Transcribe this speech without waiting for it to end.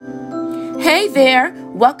Hey there,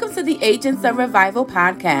 welcome to the Agents of Revival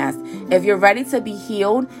podcast. If you're ready to be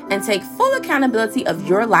healed and take full accountability of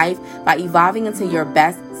your life by evolving into your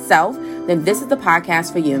best self, then this is the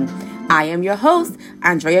podcast for you. I am your host,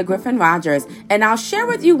 Andrea Griffin Rogers, and I'll share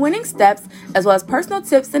with you winning steps as well as personal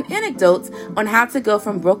tips and anecdotes on how to go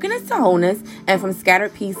from brokenness to wholeness and from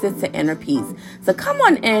scattered pieces to inner peace. So come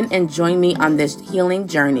on in and join me on this healing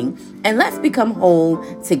journey, and let's become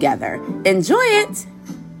whole together. Enjoy it!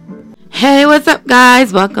 Hey, what's up,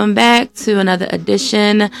 guys? Welcome back to another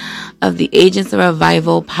edition of the Agents of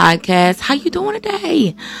Revival podcast. How you doing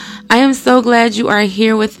today? I am so glad you are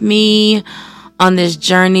here with me on this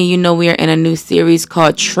journey. You know, we are in a new series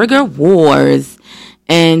called Trigger Wars,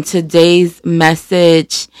 and today's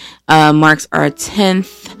message marks our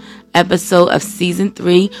 10th episode of season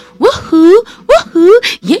 3. Woohoo! Woohoo!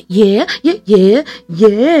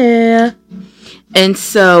 Yeah. And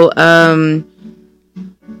so,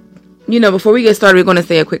 before we get started, we're going to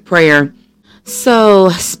say a quick prayer. So,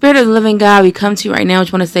 Spirit of the living God, we come to you right now. I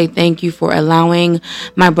just want to say thank you for allowing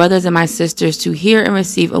my brothers and my sisters to hear and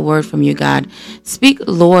receive a word from you, God. Speak,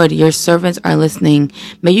 Lord, your servants are listening.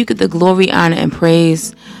 May you get the glory, honor, and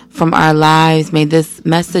praise from our lives. May this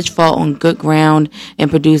message fall on good ground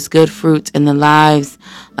and produce good fruit in the lives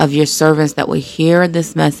of your servants that will hear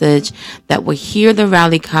this message, that will hear the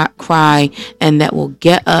rally cry, and that will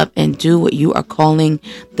get up and do what you are calling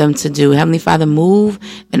them to do. Heavenly Father, move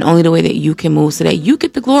in only the way that you can move so that you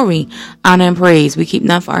get the glory, honor, and praise. We keep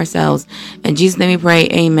none for ourselves. In Jesus' name we pray,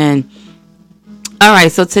 amen. All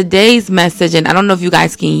right, so today's message, and I don't know if you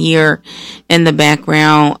guys can hear in the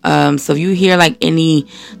background. So if you hear like any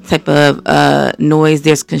type of noise,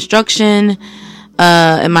 there's construction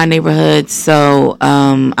in my neighborhood. So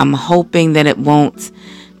I'm hoping that it won't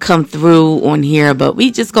come through on here, but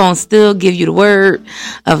we just gonna still give you the word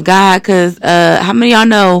of God, because how many of y'all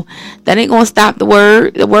know that ain't gonna stop the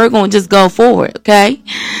word? The word gonna just go forward, okay?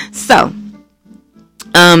 So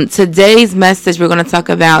today's message we're gonna talk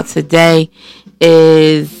about today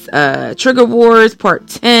is Trigger Wars Part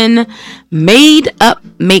 10, Made Up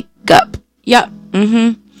Makeup. Yep.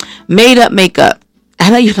 Made Up Makeup. I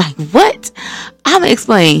know you're like, what? I'm gonna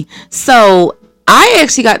explain. So I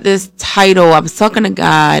actually got this title. I was talking to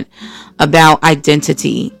God about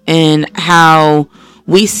identity and how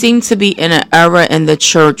we seem to be in an era in the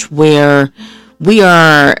church where we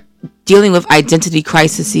are dealing with identity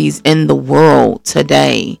crises in the world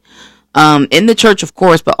today. In the church, of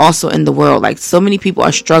course, but also in the world. Like, so many people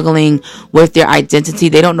are struggling with their identity.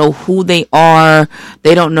 They don't know who they are.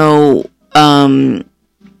 They don't know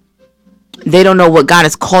what God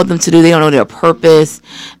has called them to do. They don't know their purpose.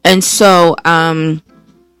 And so I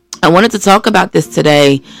wanted to talk about this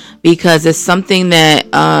today because it's something that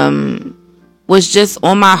was just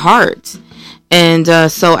on my heart. And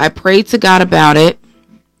so I prayed to God about it.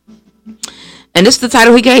 And this is the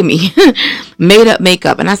title he gave me, Made Up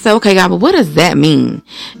Makeup. And I said, okay, God, but what does that mean?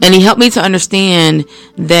 And he helped me to understand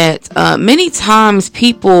that many times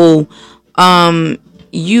people, because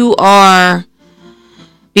you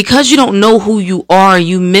don't know who you are,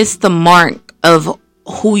 you miss the mark of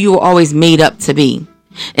who you were always made up to be.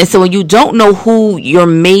 And so when you don't know who you're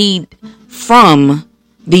made from,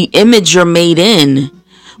 the image you're made in,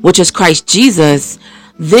 which is Christ Jesus,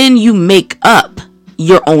 then you make up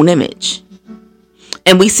your own image.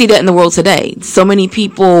 And we see that in the world today. So many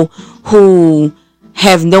people who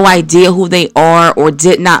have no idea who they are or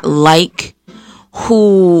did not like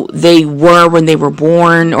who they were when they were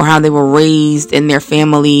born or how they were raised in their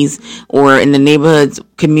families or in the neighborhoods,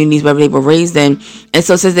 communities, wherever they were raised in. And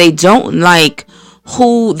so since they don't like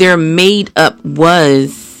who their made up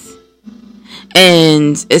was,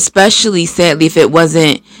 and especially sadly if it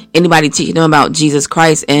wasn't anybody teaching them about Jesus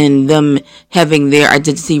Christ and them having their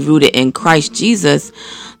identity rooted in Christ Jesus,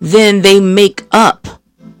 then they make up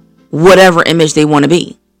whatever image they want to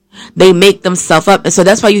be. They make themselves up. And so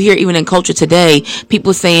that's why you hear even in culture today,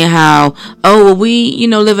 people saying how, oh, well, we,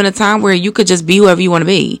 live in a time where you could just be whoever you want to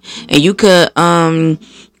be. And you could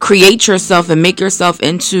create yourself and make yourself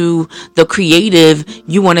into the creative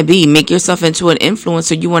you want to be. Make yourself into an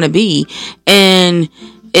influencer you want to be. And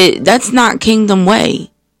that's not kingdom way.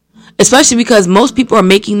 Especially because most people are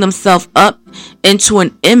making themselves up into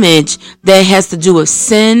an image that has to do with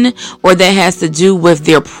sin or that has to do with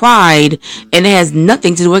their pride, and it has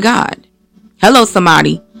nothing to do with God. Hello,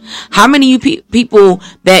 somebody. How many of you people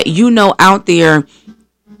that you know out there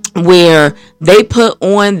where they put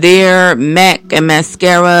on their MAC and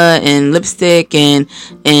mascara and lipstick and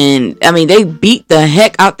I mean, they beat the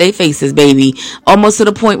heck out their faces, baby, almost to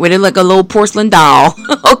the point where they're like a little porcelain doll.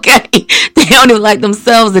 Okay, they don't even like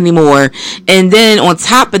themselves anymore. And then on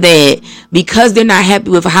top of that, because they're not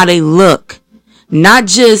happy with how they look, not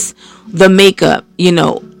just the makeup,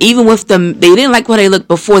 even with them, they didn't like how they looked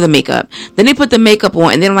before the makeup. Then they put the makeup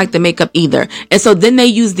on and they don't like the makeup either. And so then they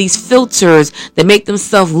use these filters that make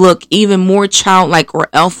themselves look even more childlike or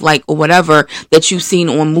elf-like or whatever that you've seen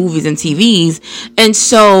on movies and TVs. And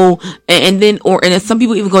so, and then some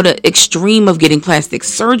people even go to extreme of getting plastic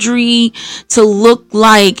surgery to look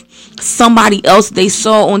like somebody else they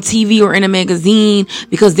saw on TV or in a magazine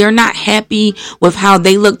because they're not happy with how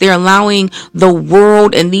they look. They're allowing the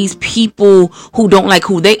world and these people who don't like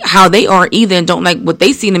how they are either and don't like what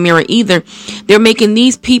they see in the mirror either. They're making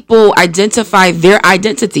these people identify their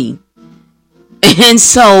identity. And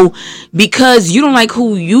so because you don't like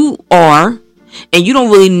who you are and you don't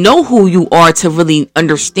really know who you are to really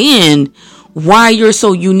understand why you're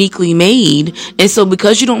so uniquely made. And so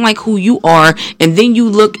because you don't like who you are, and then you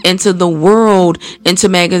look into the world, into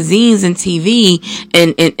magazines and TV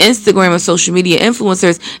and Instagram and social media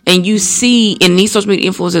influencers, and you see, and these social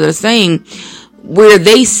media influencers are saying, where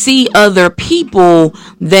they see other people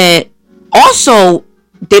that also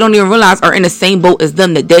they don't even realize are in the same boat as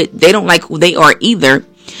them, that they don't like who they are either.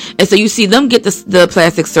 And so you see them get the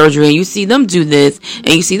plastic surgery, and you see them do this, and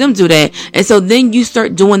you see them do that. And so then you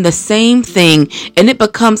start doing the same thing, and it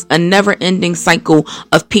becomes a never-ending cycle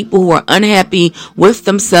of people who are unhappy with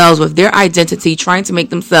themselves, with their identity, trying to make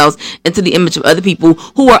themselves into the image of other people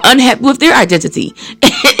who are unhappy with their identity.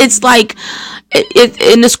 It's like,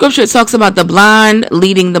 in the scripture, it talks about the blind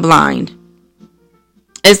leading the blind.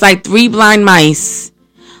 It's like 3 blind mice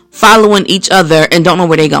following each other and don't know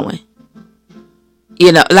where they're going.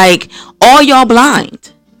 Like, all y'all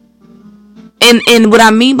blind. And what I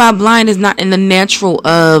mean by blind is not in the natural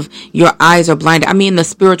of your eyes are blind. I mean the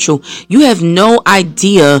spiritual. You have no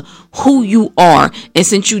idea who you are. And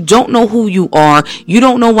since you don't know who you are, you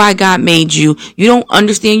don't know why God made you. You don't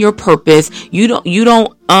understand your purpose.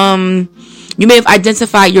 You may have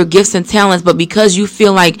identified your gifts and talents, but because you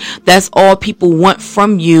feel like that's all people want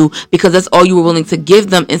from you, because that's all you were willing to give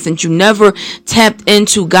them, and since you never tapped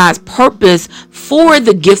into God's purpose for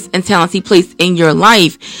the gifts and talents He placed in your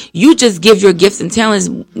life, you just give your gifts and talents,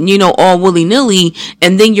 all willy-nilly,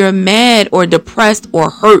 and then you're mad or depressed or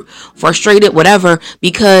hurt, frustrated, whatever,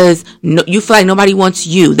 because you feel like nobody wants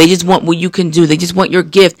you. They just want what you can do. They just want your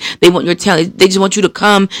gift. They want your talent. They just want you to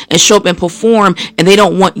come and show up and perform, and they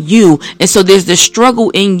don't want you. And so there's this struggle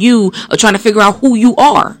in you of trying to figure out who you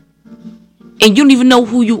are. And you don't even know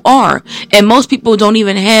who you are. And most people don't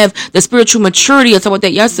even have the spiritual maturity. I talked about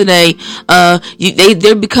that yesterday.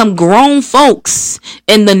 They become grown folks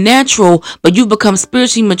in the natural, but you become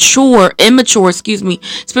spiritually immature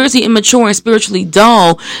and spiritually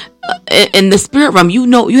dull. In the spirit realm,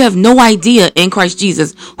 you have no idea in Christ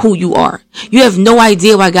Jesus who you are. You have no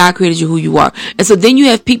idea why God created you, who you are. And so then you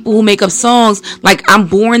have people who make up songs like, I'm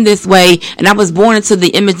born this way, and I was born into the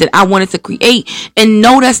image that I wanted to create. And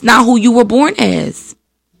no, that's not who you were born as.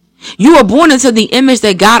 You were born into the image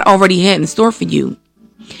that God already had in store for you.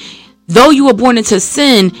 Though you were born into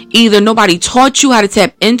sin, either nobody taught you how to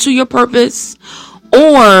tap into your purpose,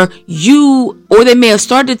 or they may have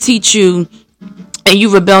started to teach you, and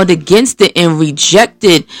you rebelled against it and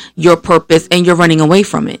rejected your purpose, and you're running away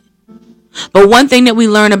from it. But one thing that we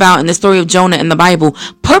learn about in the story of Jonah in the Bible,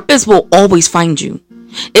 purpose will always find you.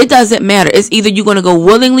 It doesn't matter. It's either you're going to go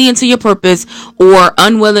willingly into your purpose or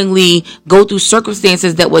unwillingly go through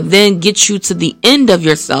circumstances that will then get you to the end of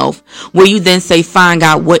yourself, where you then say, fine,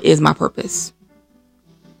 God, what is my purpose?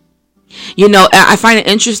 I find it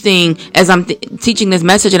interesting as I'm teaching this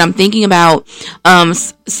message, and I'm thinking about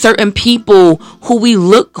certain people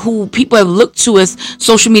who people have looked to as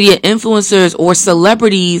social media influencers or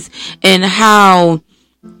celebrities, and how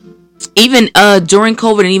even during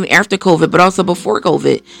COVID and even after COVID, but also before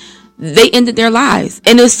COVID, they ended their lives.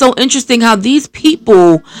 And it's so interesting how these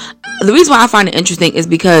people, the reason why I find it interesting is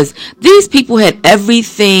because these people had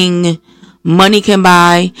everything money can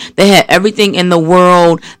buy. They had everything in the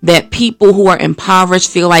world that people who are impoverished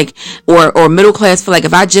feel like, or middle class feel like,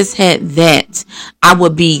 if I just had that, I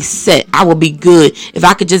would be set. I would be good. If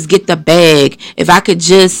I could just get the bag, if I could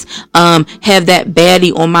just have that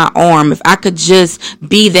baddie on my arm, if I could just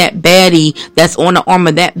be that baddie that's on the arm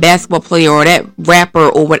of that basketball player or that rapper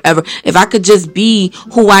or whatever, if I could just be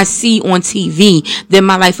who I see on TV, then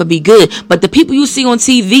my life would be good. But the people you see on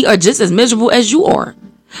TV are just as miserable as you are.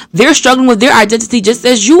 They're struggling with their identity just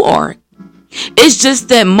as you are. It's just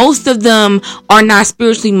that most of them are not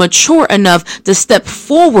spiritually mature enough to step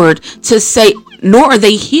forward to say, nor are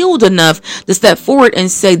they healed enough to step forward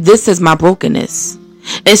and say, this is my brokenness.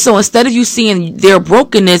 And so instead of you seeing their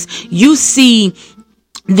brokenness, you see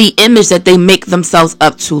the image that they make themselves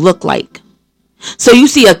up to look like. So you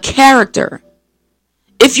see a character.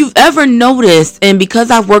 If you've ever noticed, and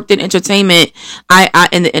because I've worked in entertainment, I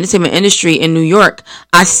in the entertainment industry in New York,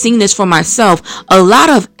 I've seen this for myself. A lot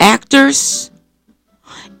of actors,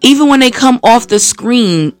 even when they come off the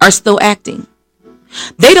screen, are still acting.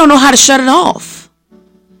 They don't know how to shut it off.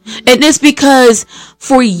 And it's because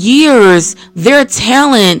for years, their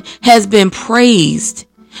talent has been praised.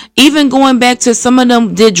 Even going back to some of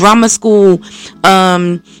them did drama school.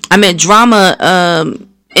 Drama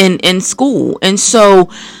in school. And so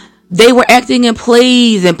they were acting in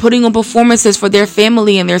plays and putting on performances for their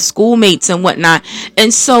family and their schoolmates and whatnot.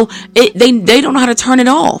 And so they don't know how to turn it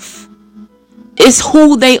off. It's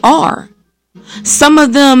who they are. Some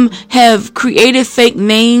of them have created fake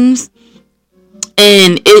names,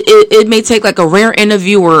 and it may take like a rare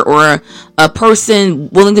interviewer or a person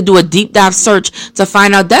willing to do a deep dive search to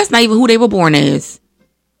find out that's not even who they were born as.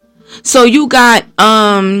 So you got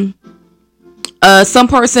some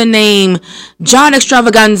person named John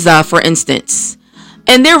Extravaganza, for instance,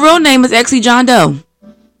 and their real name is actually John Doe.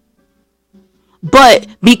 But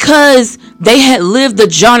because they had lived the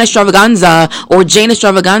John Extravaganza or Jane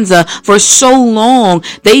Extravaganza for so long,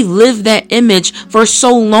 they lived that image for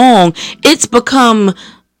so long, it's become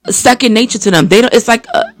second nature to them. It's like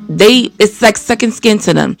second skin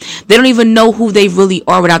to them. They don't even know who they really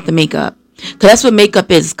are without the makeup. Because that's what makeup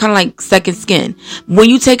is. It's kind of like second skin. When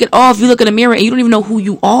you take it off, you look in the mirror and you don't even know who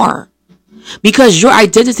you are. Because your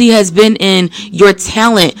identity has been in your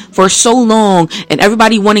talent for so long, and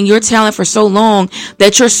everybody wanting your talent for so long,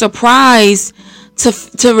 that you're surprised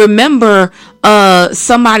to remember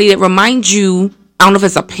somebody that reminds you, I don't know if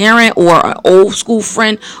it's a parent or an old school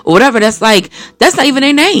friend or whatever, that's not even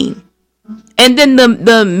their name. And then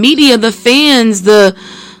the media, the fans, the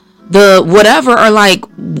whatever are like,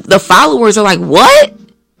 the followers are like, what?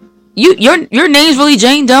 Your name's really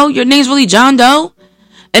Jane Doe? Your name's really John Doe?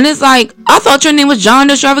 And it's like, I thought your name was John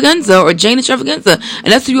Extravaganza or Jane Extravaganza,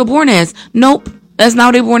 and that's who you were born as. Nope, that's not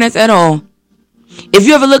what they were born as at all. If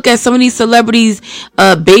you ever look at some of these celebrities'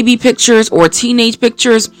 baby pictures or teenage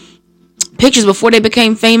pictures before they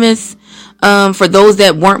became famous, for those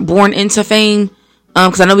that weren't born into fame,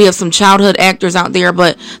 because I know we have some childhood actors out there,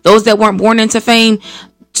 but those that weren't born into fame,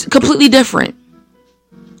 completely different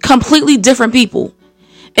people.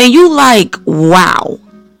 And you like, wow.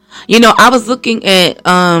 You know, I was looking at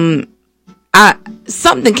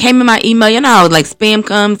something came in my email. You know how like spam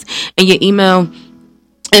comes in your email,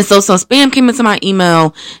 and so some spam came into my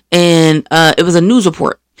email, and it was a news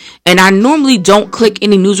report. And I normally don't click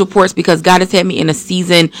any news reports because God has had me in a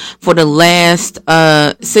season for the last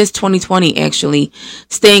since 2020 actually,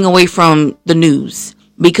 staying away from the news,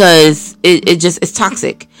 because it's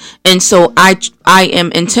toxic. And so I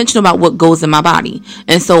am intentional about what goes in my body.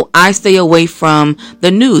 And so I stay away from the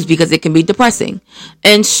news because it can be depressing.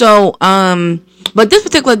 And so, but this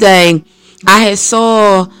particular day, I had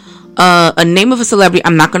saw a name of a celebrity.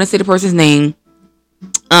 I'm not going to say the person's name.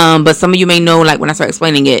 But some of you may know, like when I start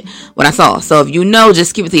explaining it, what I saw. So if you know,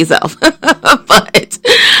 just keep it to yourself. But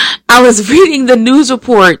I was reading the news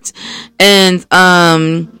report, and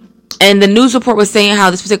the news report was saying how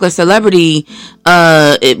this particular celebrity,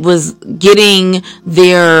 it was getting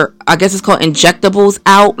their, I guess it's called injectables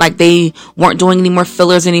out. Like they weren't doing any more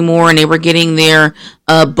fillers anymore, and they were getting their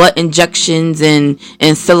butt injections and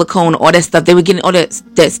silicone, all that stuff. They were getting all that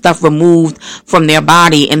stuff removed from their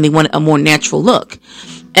body, and they wanted a more natural look.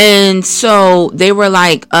 And so they were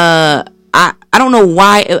like, I don't know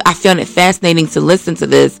why I found it fascinating to listen to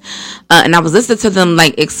this. And I was listening to them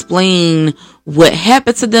like explain what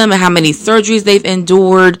happened to them and how many surgeries they've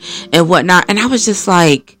endured and whatnot. And I was just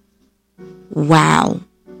like, wow.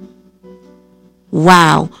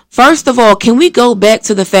 First of all, can we go back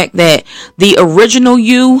to the fact that the original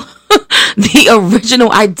you, the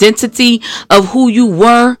original identity of who you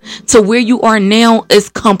were to where you are now is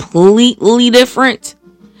completely different?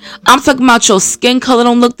 I'm talking about your skin color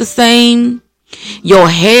don't look the same. Your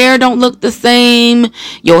hair don't look the same.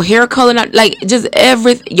 Your hair color, not like just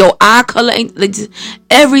everything. Your eye color ain't like just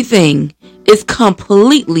everything is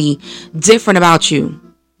completely different about you.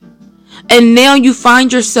 And now you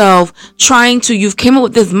find yourself you've came up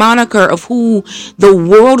with this moniker of who the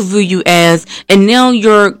world view you as, and now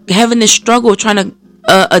you're having this struggle trying to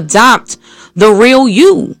adopt the real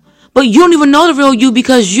you. But you don't even know the real you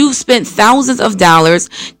because you've spent thousands of dollars,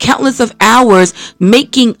 countless of hours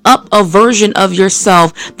making up a version of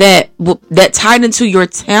yourself that tied into your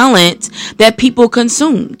talent that people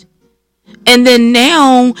consumed. And then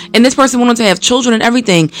now, and this person went on to have children and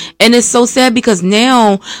everything. And it's so sad because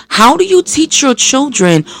now, how do you teach your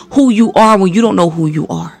children who you are when you don't know who you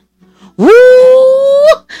are? Woo!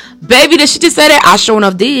 Baby, did she just say that? I sure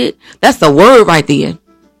enough did. That's the word right there.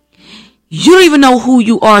 You don't even know who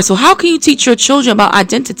you are. So how can you teach your children about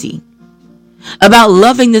identity? About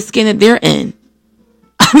loving the skin that they're in?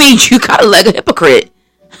 I mean, you kind of like a hypocrite.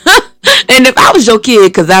 And if I was your kid,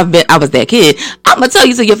 because I was that kid, I'm going to tell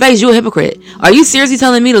you to your face, you're a hypocrite. Are you seriously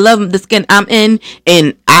telling me to love the skin I'm in?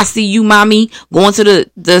 And I see you, mommy, going to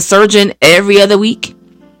the surgeon every other week?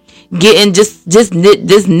 Getting just this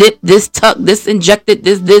tuck, this injected,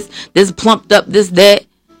 this plumped up, this, that.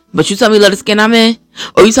 But you tell me love the skin I'm in?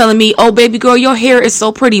 Or you telling me, oh, baby girl, your hair is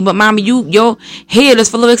so pretty, but mommy, your hair is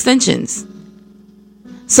full of extensions.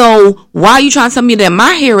 So why are you trying to tell me that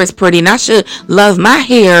my hair is pretty and I should love my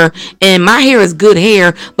hair and my hair is good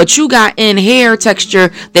hair, but you got in hair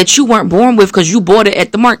texture that you weren't born with because you bought it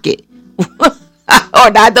at the market?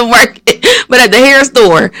 Or not the market, but at the hair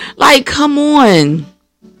store. Like, come on.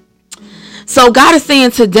 So God is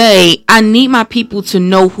saying today, I need my people to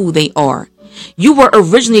know who they are. You were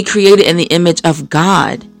originally created in the image of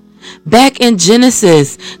God. Back in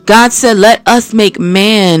Genesis, God said, let us make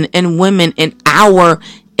man and women in our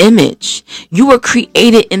image. You were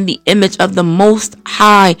created in the image of the Most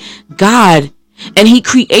High God. And he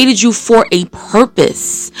created you for a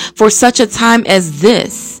purpose, for such a time as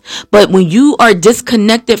this. But when you are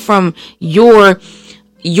disconnected from the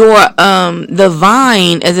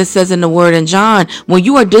vine, as it says in the word in John, when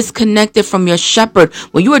you are disconnected from your shepherd,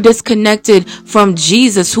 when you are disconnected from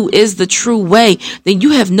Jesus, who is the true way, then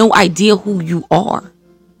you have no idea who you are.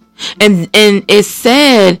 And it's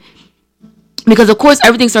sad because, of course,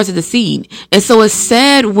 everything starts at the seed. And so it's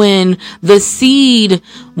sad when the seed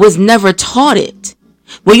was never taught it.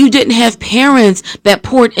 When you didn't have parents that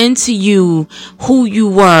poured into you who you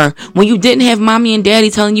were. When you didn't have mommy and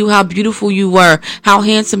daddy telling you how beautiful you were, how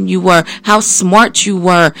handsome you were, how smart you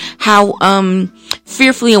were, how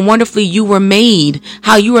fearfully and wonderfully you were made,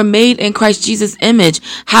 how you were made in Christ Jesus' image,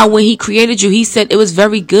 how when he created you, he said it was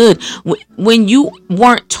very good. When you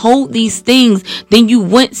weren't told these things, then you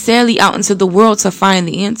went sadly out into the world to find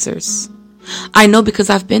the answers. I know because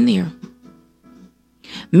I've been there.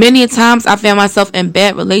 Many a times I found myself in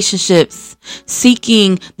bad relationships,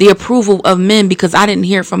 seeking the approval of men because I didn't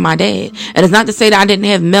hear it from my dad. And it's not to say that I didn't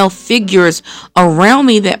have male figures around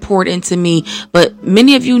me that poured into me, but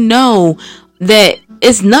many of you know that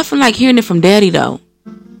it's nothing like hearing it from daddy though.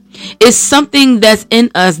 It's something that's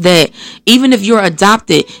in us that even if you're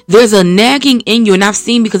adopted, there's a nagging in you. And I've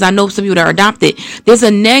seen, because I know some people that are adopted, there's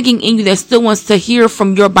a nagging in you that still wants to hear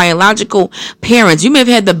from your biological parents. You may have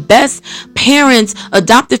had the best parents,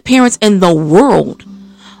 adoptive parents in the world,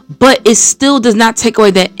 but it still does not take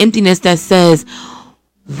away that emptiness that says,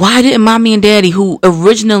 why didn't mommy and daddy, who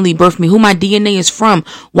originally birthed me, who my DNA is from,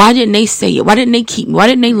 why didn't they say it? Why didn't they keep me? Why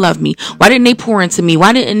didn't they love me? Why didn't they pour into me?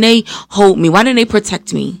 Why didn't they hold me? Why didn't they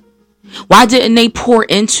protect me? Why didn't they pour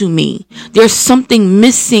into me? There's something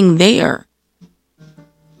missing there.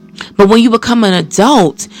 But when you become an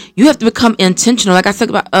adult, you have to become intentional. Like I said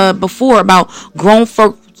about, before about grown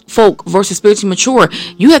folk versus spiritually mature.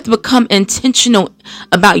 You have to become intentional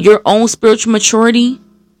about your own spiritual maturity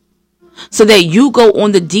so that you go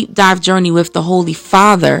on the deep dive journey with the Holy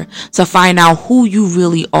Father to find out who you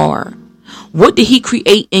really are. What did he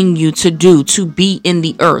create in you to do, to be in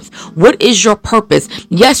the earth? What is your purpose?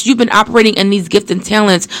 Yes, you've been operating in these gifts and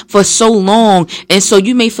talents for so long, and so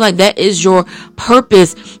you may feel like that is your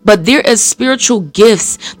purpose, but there is spiritual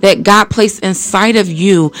gifts that God placed inside of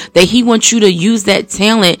you that he wants you to use that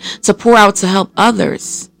talent to pour out to help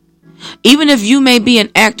others. Even if you may be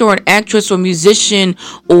an actor or an actress or musician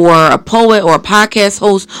or a poet or a podcast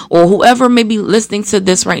host or whoever may be listening to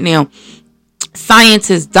this right now,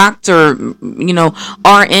 scientist, doctor,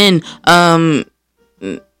 RN,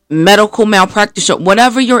 medical malpractice,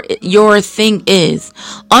 whatever your thing is,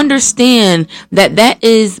 understand that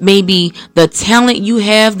is maybe the talent you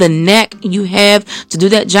have, the knack you have to do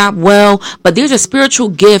that job well, but there's a spiritual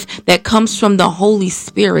gift that comes from the Holy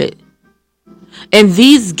Spirit. And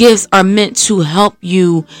these gifts are meant to help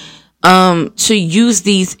you to use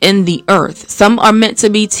these in the earth. Some are meant to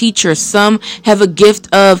be teachers. Some have a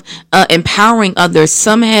gift of empowering others.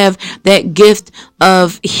 Some have that gift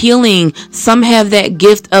of healing. Some have that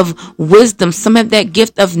gift of wisdom. Some have that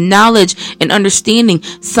gift of knowledge and understanding.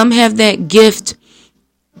 Some have that gift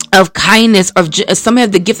of kindness, some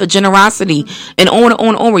have the gift of generosity, and on and on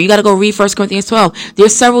and on. You got to go read 1 Corinthians 12.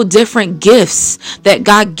 There's several different gifts that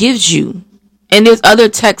God gives you. And there's other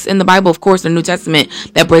texts in the Bible, of course, in the New Testament,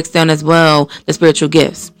 that breaks down as well the spiritual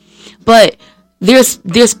gifts. But there's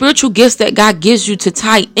spiritual gifts that God gives you to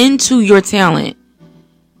tie into your talent.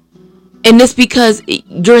 And it's because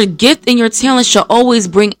your gift and your talent shall always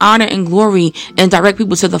bring honor and glory and direct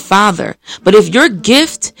people to the Father. But if your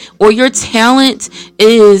gift or your talent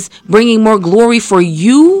is bringing more glory for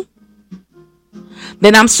you,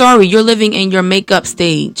 then I'm sorry, you're living in your makeup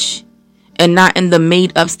stage and not in the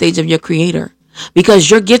made up stage of your Creator. Because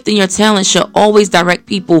your gift and your talent shall always direct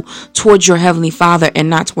people towards your Heavenly Father and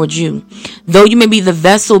not towards you. Though you may be the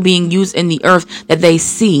vessel being used in the earth that they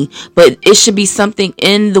see, but it should be something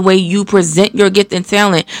in the way you present your gift and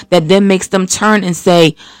talent that then makes them turn and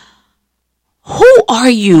say, who are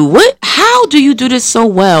you? How do you do this so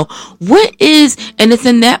well? And it's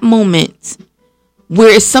in that moment where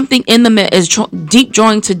it's something in them that is deep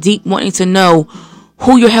drawing to deep, wanting to know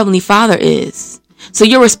who your Heavenly Father is. So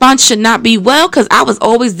your response should not be, well, because I was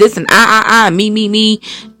always this and me.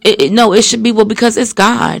 No, it should be, well, because it's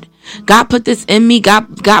God. God put this in me. God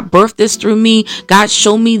birthed this through me. God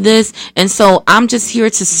showed me this. And so I'm just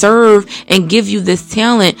here to serve and give you this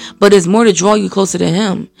talent. But it's more to draw you closer to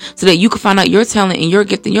Him so that you can find out your talent and your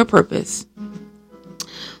gift and your purpose.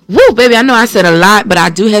 Woo, baby, I know I said a lot, but I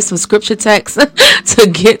do have some scripture texts to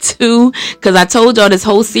get to, because I told y'all this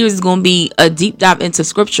whole series is going to be a deep dive into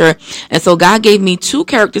scripture. And so God gave me 2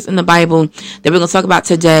 characters in the Bible that we're going to talk about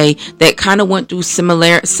today that kind of went through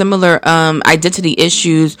similar identity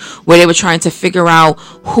issues where they were trying to figure out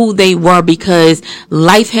who they were because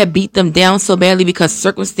life had beat them down so badly, because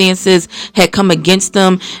circumstances had come against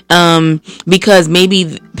them, because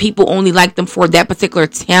maybe people only liked them for that particular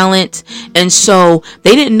talent. And so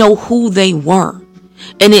they didn't know who they were.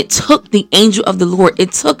 And it took the angel of the Lord,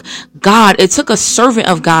 it took God, it took a servant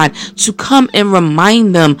of God to come and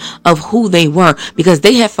remind them of who they were, because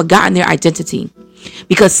they had forgotten their identity,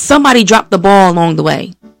 because somebody dropped the ball along the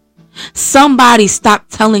way. Somebody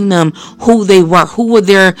stopped telling them who they were, who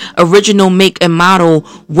their original make and model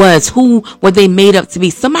was, who were they made up to be.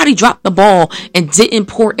 Somebody dropped the ball and didn't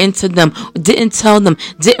pour into them, didn't tell them,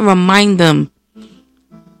 didn't remind them.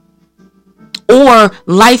 Or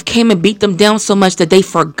life came and beat them down so much that they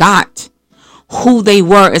forgot who they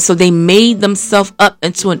were. And so they made themselves up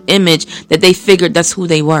into an image that they figured that's who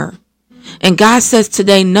they were. And God says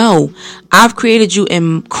today, no, I've created you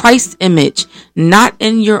in Christ's image, not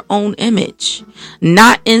in your own image,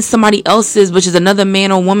 not in somebody else's, which is another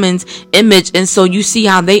man or woman's image. And so you see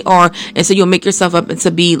how they are. And so you'll make yourself up and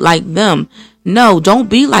to be like them. No, don't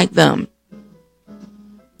be like them.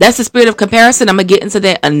 That's the spirit of comparison. I'm going to get into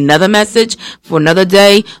that another message for another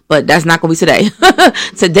day, but that's not going to be today.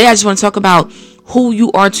 Today, I just want to talk about who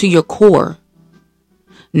you are to your core.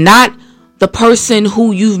 Not the person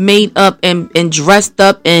who you've made up and dressed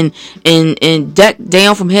up and decked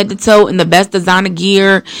down from head to toe in the best designer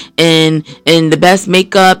gear and the best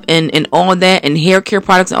makeup and all that and hair care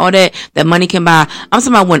products and all that money can buy. I'm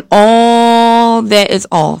talking about when all that is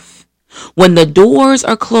off. When the doors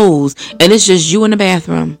are closed and it's just you in the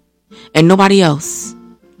bathroom and nobody else.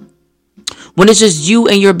 When it's just you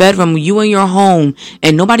in your bedroom, you in your home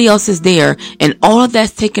and nobody else is there, and all of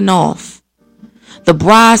that's taken off. The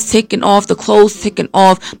bra's taken off, the clothes taken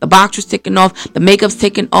off, the boxers taken off, the makeup's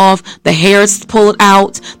taken off, the hair's pulled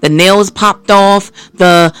out, the nails popped off,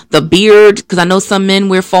 the beard, because I know some men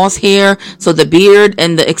wear false hair, so the beard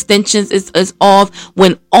and the extensions is off.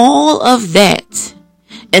 When all of that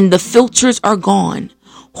and the filters are gone,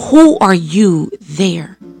 who are you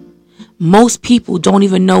there? Most people don't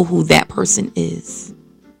even know who that person is.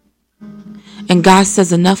 And God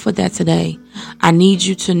says, enough with that today. I need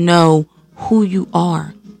you to know who you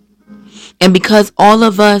are. And because all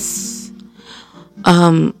of us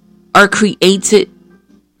are created,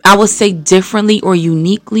 I would say differently or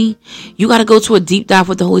uniquely, you got to go to a deep dive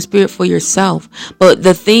with the Holy Spirit for yourself. But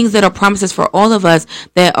the things that are promises for all of us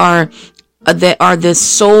that are the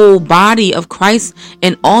soul body of Christ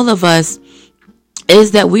in all of us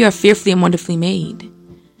is that we are fearfully and wonderfully made.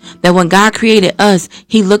 That when God created us,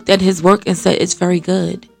 He looked at His work and said, it's very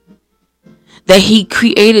good. That He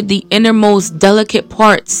created the innermost delicate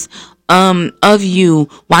parts of you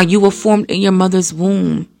while you were formed in your mother's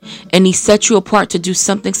womb. And He set you apart to do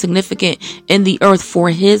something significant in the earth for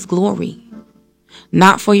His glory,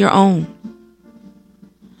 not for your own.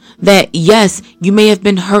 that yes, you may have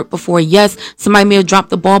been hurt before. Yes, somebody may have dropped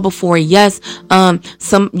the ball before. Yes,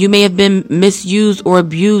 you may have been misused or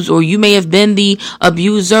abused, or you may have been the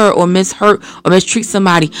abuser or mishurt or mistreat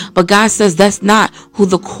somebody. But God says that's not who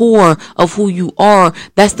the core of who you are.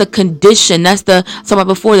 That's the condition. That's the somebody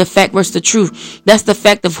before the fact versus the truth. That's the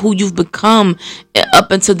fact of who you've become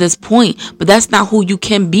up until this point. But that's not who you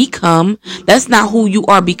can become. That's not who you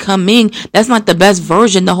are becoming. That's not the best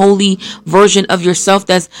version, the holy version of yourself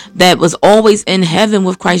that was always in heaven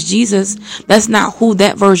with Christ Jesus. That's not who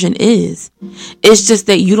that version is. It's just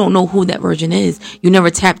that you don't know who that version is. You never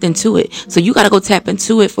tapped into it. So you got to go tap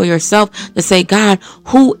into it for yourself to say, God,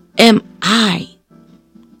 who am I?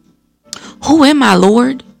 Who am I,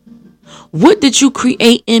 Lord? What did you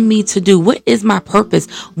create in me to do? What is my purpose?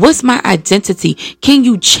 What's my identity? Can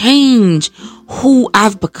you change who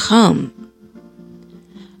I've become?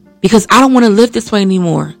 Because I don't want to live this way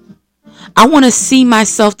anymore. I want to see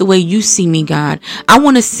myself the way you see me, God. I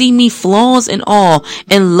want to see me flaws and all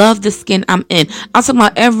and love the skin I'm in. I'm talking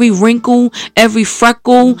about every wrinkle, every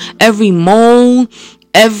freckle, every mole,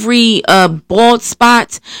 every bald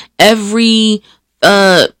spot, every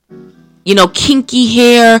kinky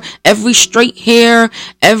hair, every straight hair,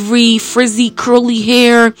 every frizzy curly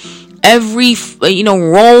hair, every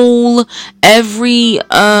roll, every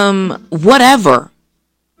whatever.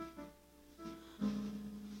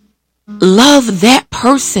 Love that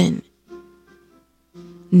person.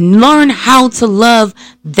 Learn how to love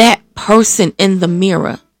that person in the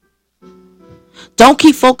mirror. Don't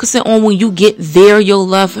keep focusing on when you get there, you'll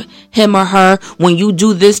love him or her. When you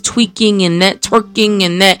do this tweaking and that twerking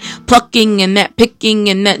and that plucking and that picking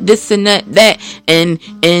and that this and that. And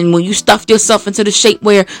when you stuff yourself into the shape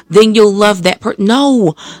where then you'll love that person.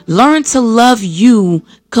 No, learn to love you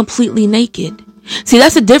completely naked. See,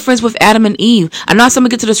 that's the difference with Adam and Eve. I know I'm going to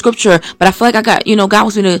get to the scripture, but I feel like God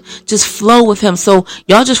wants me to just flow with him. So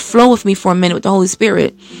y'all just flow with me for a minute with the Holy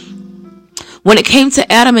Spirit. When it came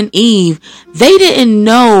to Adam and Eve, they didn't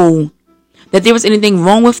know that there was anything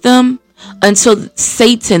wrong with them until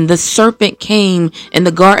Satan, the serpent, came in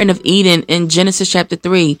the Garden of Eden in Genesis chapter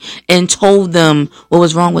 3 and told them what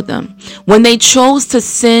was wrong with them. When they chose to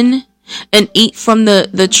sin and eat from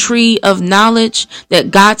the tree of knowledge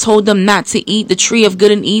that God told them not to eat, the tree of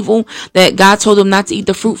good and evil that God told them not to eat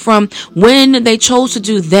the fruit from, when they chose to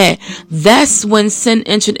do that, that's when sin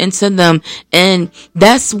entered into them, and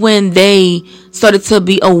that's when they started to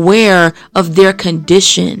be aware of their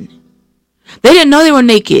condition. They didn't know they were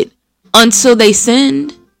naked until they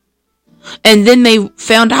sinned, and then they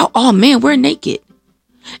found out, oh man, we're naked.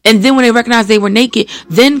 And then when they recognized they were naked,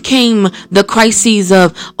 then came the crises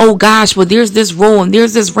of, oh gosh, well there's this roll and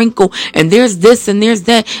there's this wrinkle and there's this and there's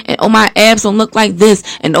that. And oh, my abs don't look like this.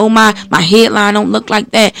 And oh, my headline don't look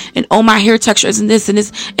like that. And oh, my hair texture isn't this and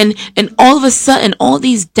this. And all of a sudden, all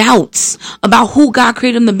these doubts about who God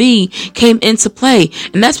created them to be came into play.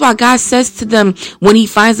 And that's why God says to them when he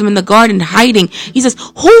finds them in the garden hiding, he says,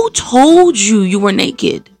 who told you you were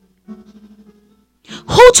naked?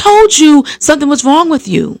 Who told you something was wrong with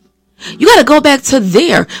you? You got to go back to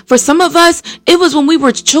there. For some of us, it was when we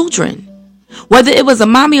were children. Whether it was a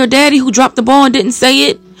mommy or daddy who dropped the ball and didn't say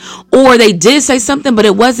it, or they did say something, but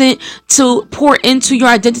it wasn't to pour into your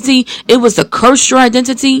identity. It was to curse your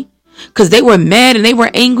identity because they were mad and they were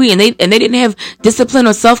angry and they didn't have discipline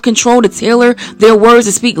or self-control to tailor their words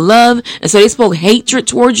to speak love. And so they spoke hatred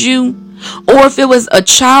towards you. Or if it was a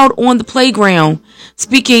child on the playground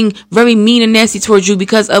speaking very mean and nasty towards you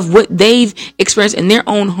because of what they've experienced in their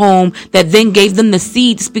own home that then gave them the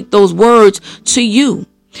seed to speak those words to you.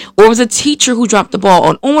 Or it was a teacher who dropped the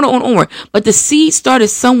ball on. But the seed started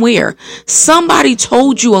somewhere. Somebody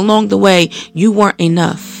told you along the way you weren't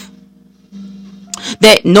enough.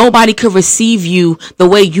 That nobody could receive you the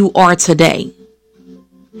way you are today.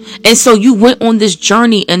 And so you went on this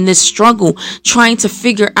journey and this struggle trying to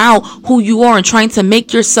figure out who you are and trying to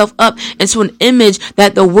make yourself up into an image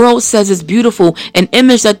that the world says is beautiful, an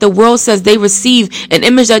image that the world says they receive, an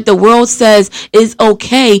image that the world says is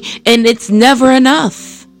okay, and it's never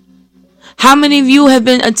enough. How many of you have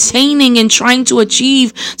been attaining and trying to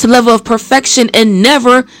achieve to the level of perfection and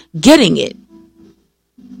never getting it?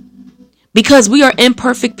 Because we are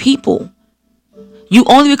imperfect people. You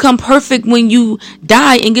only become perfect when you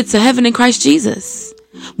die and get to heaven in Christ Jesus.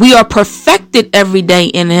 We are perfected every day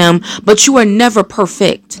in him, but you are never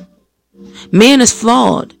perfect. Man is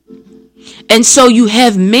flawed. And so you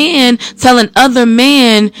have man telling other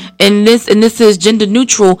man, and this is gender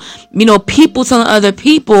neutral, people telling other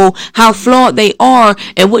people how flawed they are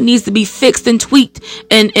and what needs to be fixed and tweaked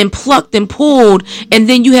and plucked and pulled. And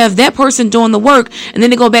then you have that person doing the work, and then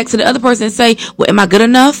they go back to the other person and say, well, am I good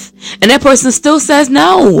enough? And that person still says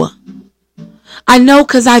no. I know,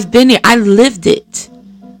 because I've been there. I lived it.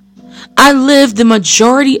 I lived the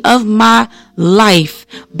majority of my life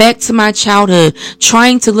back to my childhood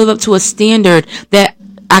trying to live up to a standard that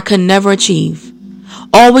I could never achieve.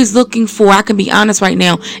 Always looking for, I can be honest right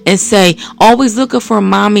now and say, always looking for a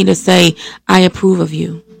mommy to say, I approve of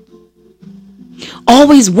you.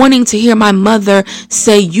 Always wanting to hear my mother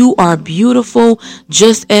say, you are beautiful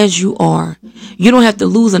just as you are. You don't have to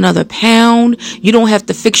lose another pound. You don't have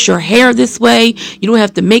to fix your hair this way. You don't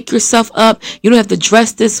have to make yourself up. You don't have to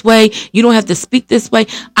dress this way. You don't have to speak this way.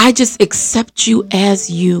 I just accept you as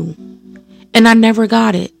you. And I never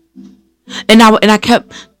got it. And I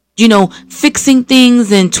kept, fixing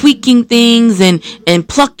things and tweaking things and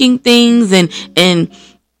plucking things and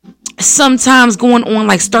sometimes going on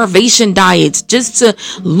like starvation diets just to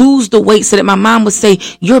lose the weight so that my mom would say,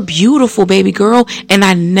 you're beautiful, baby girl. And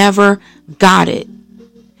I never got it.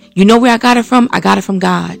 You know where I got it from? I got it from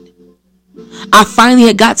God. I finally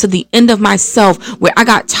had got to the end of myself where I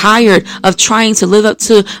got tired of trying to live up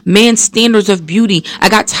to man's standards of beauty. I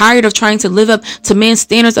got tired of trying to live up to man's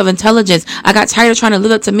standards of intelligence. I got tired of trying to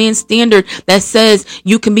live up to man's standard that says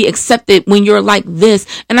you can be accepted when you're like this.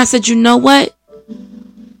 And I said, you know what?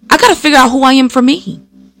 I got to figure out who I am for me.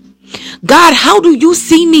 God, how do you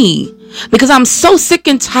see me? Because I'm so sick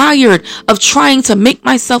and tired of trying to make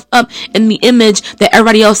myself up in the image that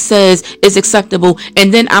everybody else says is acceptable.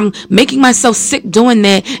 And then I'm making myself sick doing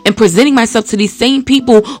that and presenting myself to these same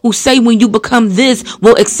people who say when you become this,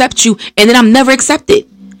 we'll accept you. And then I'm never accepted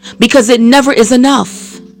because it never is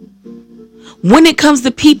enough. When it comes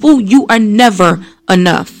to people, you are never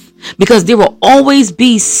enough. Because there will always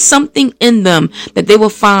be something in them that they will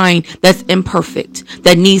find that's imperfect,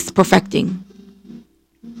 that needs perfecting.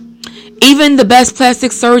 Even the best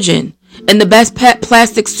plastic surgeon and the best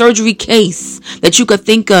plastic surgery case that you could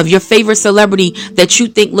think of, your favorite celebrity that you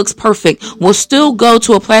think looks perfect, will still go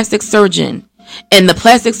to a plastic surgeon. And the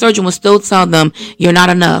plastic surgeon will still tell them, you're not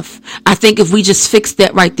enough. I think if we just fix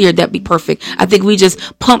that right there, that'd be perfect. I think we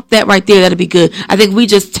just pump that right there, that'd be good. I think we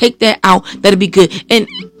just take that out, that'd be good. And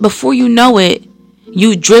before you know it,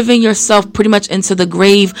 you've driven yourself pretty much into the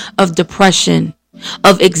grave of depression,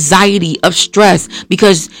 of anxiety, of stress,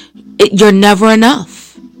 because you're never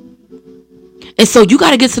enough. And so you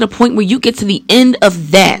got to get to the point where you get to the end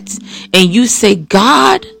of that and you say,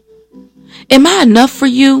 God, am I enough for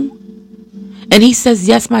you? And he says,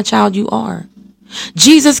 yes, my child, you are.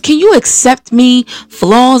 Jesus, can you accept me,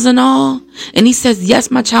 flaws and all? And he says, yes,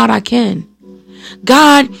 my child, I can.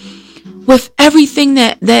 God, with everything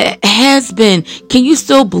that has been, can you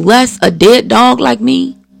still bless a dead dog like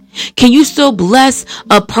me? Can you still bless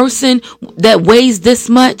a person that weighs this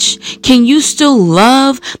much? Can you still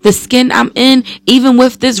love the skin I'm in, even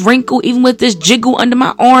with this wrinkle, even with this jiggle under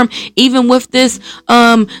my arm, even with this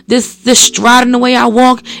stride in the way I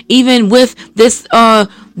walk, even with this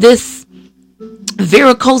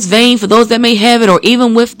varicose vein for those that may have it, or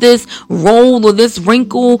even with this roll or this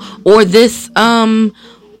wrinkle or this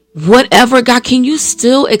whatever? God, can you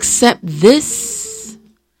still accept this?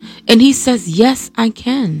 And he says, yes, I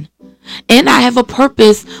can. And I have a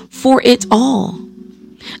purpose for it all.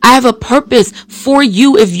 I have a purpose for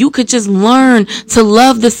you. If you could just learn to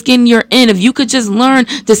love the skin you're in, if you could just learn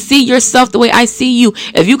to see yourself the way I see you,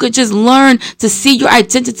 if you could just learn to see your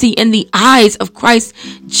identity in the eyes of Christ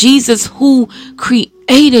Jesus, who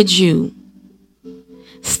created you.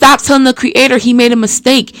 Stop telling the Creator he made a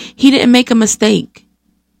mistake. He didn't make a mistake.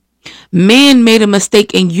 Man made a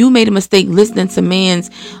mistake, and you made a mistake listening to man's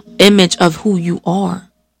image of who you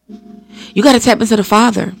are. You got to tap into the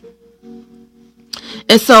Father.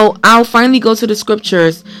 And so I'll finally go to the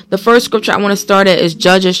scriptures. The first scripture I want to start at is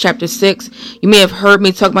Judges chapter 6. You may have heard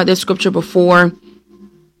me talk about this scripture before.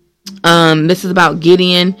 This is about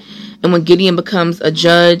Gideon and when Gideon becomes a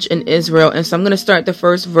judge in Israel. And so I'm going to start the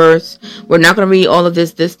first verse. We're not going to read all of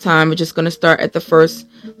this time. We're just going to start at the first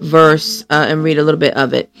verse and read a little bit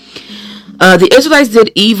of it. The Israelites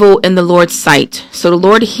did evil in the Lord's sight. So the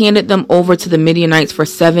Lord handed them over to the Midianites for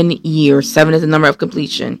 7 years. 7 is the number of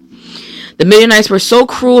completion. The Midianites were so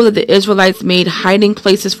cruel that the Israelites made hiding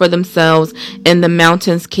places for themselves in the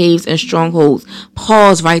mountains, caves, and strongholds.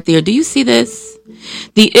 Pause right there. Do you see this?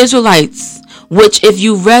 The Israelites, which if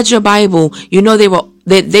you read your Bible, you know they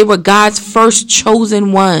were God's first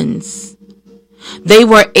chosen ones. They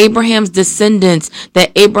were Abraham's descendants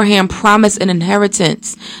that Abraham promised an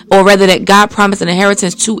inheritance, or rather that God promised an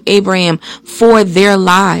inheritance to Abraham for their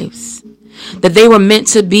lives. That they were meant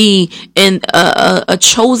to be in a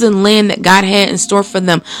chosen land that God had in store for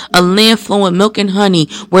them, a land flowing with milk and honey,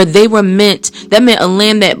 where they were that meant a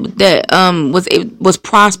land that was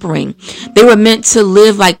prospering. They were meant to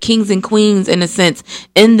live like kings and queens, in a sense,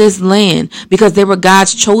 in this land, because they were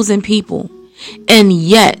God's chosen people. And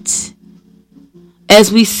yet,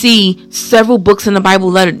 as we see several books in the Bible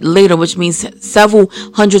later, which means several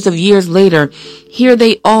hundreds of years later, here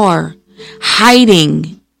they are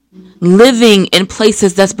hiding, living in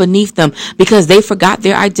places that's beneath them because they forgot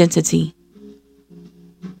their identity.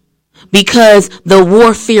 Because the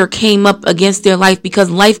warfare came up against their life, because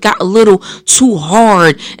life got a little too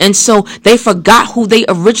hard. And so they forgot who they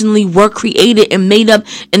originally were created and made up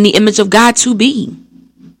in the image of God to be.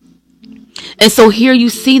 And so here you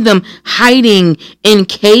see them hiding in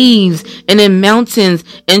caves and in mountains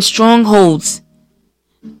and strongholds,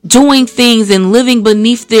 doing things and living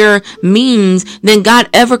beneath their means than God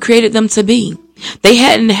ever created them to be. They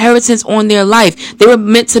had an inheritance on their life. They were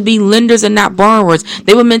meant to be lenders and not borrowers.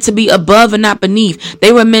 They were meant to be above and not beneath.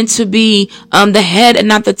 They were meant to be the head and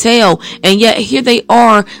not the tail. And yet here they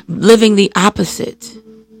are living the opposite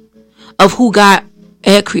of who God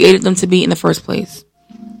had created them to be in the first place.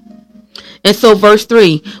 And so verse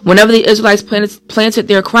 3, whenever the Israelites planted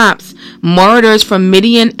their crops, marauders from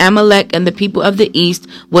Midian, Amalek, and the people of the east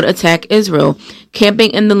would attack Israel, camping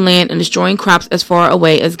in the land and destroying crops as far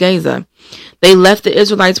away as Gaza. They left the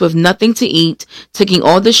Israelites with nothing to eat, taking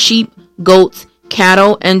all the sheep, goats,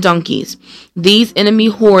 cattle, and donkeys. These enemy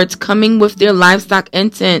hordes, coming with their livestock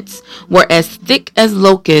and tents, were as thick as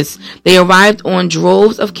locusts. They arrived on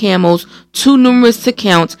droves of camels, too numerous to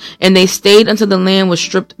count, and they stayed until the land was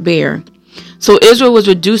stripped bare. So Israel was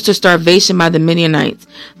reduced to starvation by the Midianites.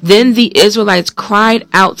 Then the Israelites cried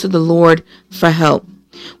out to the Lord for help.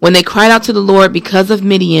 When they cried out to the Lord because of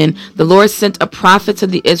Midian, the Lord sent a prophet to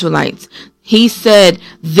the Israelites. He said,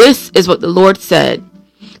 "This is what the Lord said.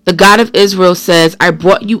 The God of Israel says, I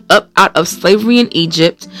brought you up out of slavery in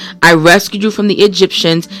Egypt. I rescued you from the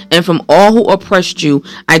Egyptians and from all who oppressed you.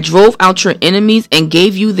 I drove out your enemies and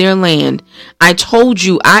gave you their land. I told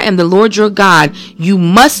you, I am the Lord your God. You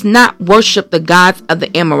must not worship the gods of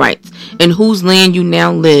the Amorites, in whose land you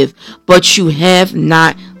now live. But you have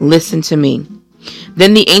not listened to me."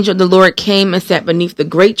 Then the angel of the Lord came and sat beneath the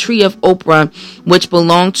great tree of Oprah, which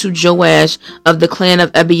belonged to Joash of the clan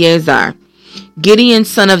of Abiezer. Gideon,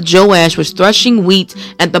 son of Joash, was threshing wheat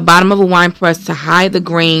at the bottom of a winepress to hide the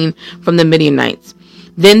grain from the Midianites.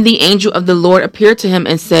 Then the angel of the Lord appeared to him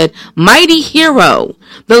and said, "Mighty hero,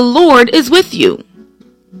 the Lord is with you."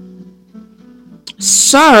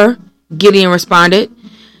 "Sir," Gideon responded,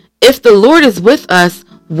 "if the Lord is with us,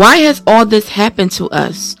 why has all this happened to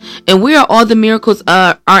us? And where are all the miracles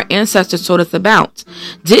our ancestors told us about?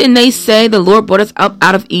 Didn't they say the Lord brought us up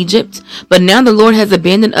out of Egypt? But now the Lord has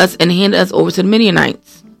abandoned us and handed us over to the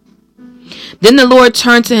Midianites." Then the Lord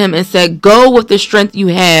turned to him and said, "Go with the strength you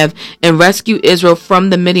have and rescue Israel from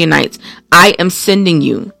the Midianites. I am sending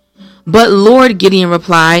you." "But Lord," Gideon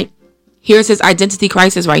replied, here's his identity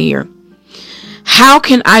crisis right here. "How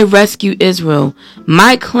can I rescue Israel?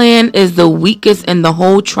 My clan is the weakest in the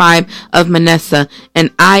whole tribe of Manasseh, and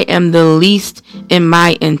I am the least in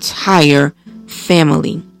my entire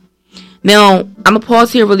family." Now, I'm going to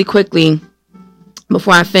pause here really quickly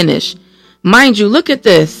before I finish. Mind you, look at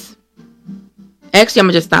this. Actually, I'm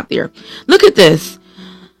going to just stop there. Look at this.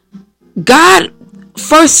 God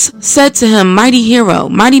first said to him, "Mighty hero,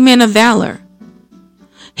 mighty man of valor."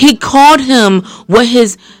 He called him what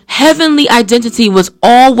his heavenly identity was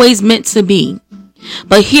always meant to be.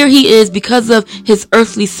 But here he is, because of his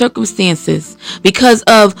earthly circumstances, because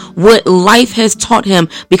of what life has taught him,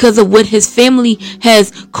 because of what his family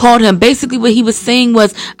has called him. Basically what he was saying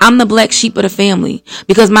was, I'm the black sheep of the family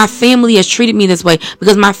because my family has treated me this way,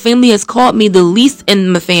 because my family has called me the least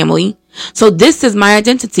in the family. So this is my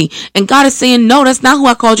identity. And God is saying, no, that's not who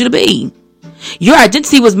I called you to be. Your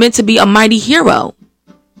identity was meant to be a mighty hero.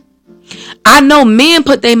 I know man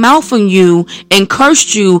put their mouth on you and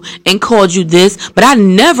cursed you and called you this, but I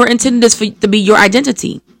never intended this to be your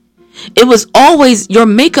identity. It was always, your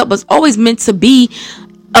makeup was always meant to be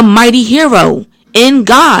a mighty hero in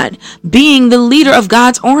God, being the leader of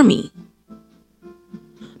God's army.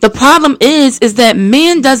 The problem is that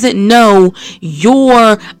man doesn't know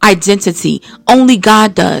your identity. Only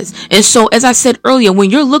God does. And so, as I said earlier, when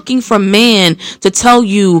you're looking for man to tell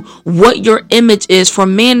you what your image is, for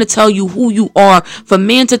man to tell you who you are, for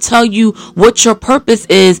man to tell you what your purpose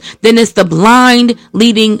is, then it's the blind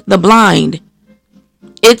leading the blind.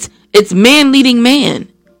 It's man leading man.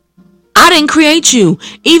 I didn't create you.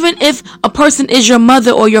 Even if a person is your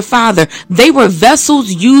mother or your father, they were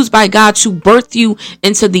vessels used by God to birth you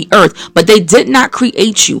into the earth, but they did not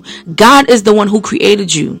create you. God is the one who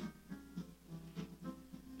created you.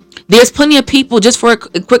 There's plenty of people, just for a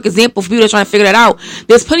quick example, for people that are trying to figure that out,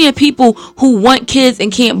 there's plenty of people who want kids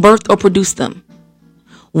and can't birth or produce them.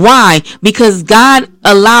 Why? Because God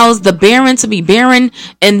allows the barren to be barren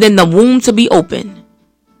and then the womb to be open.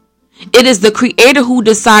 It is the creator who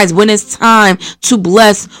decides when it's time to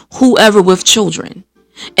bless whoever with children.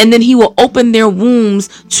 And then he will open their wombs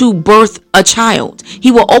to birth a child. He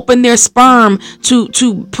will open their sperm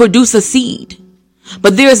to produce a seed.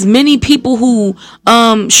 But there's many people who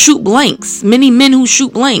shoot blanks. Many men who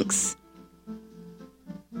shoot blanks.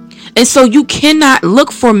 And so you cannot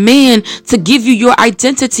look for man to give you your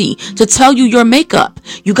identity, to tell you your makeup.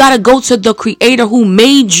 You got to go to the creator who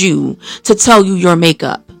made you to tell you your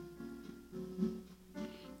makeup.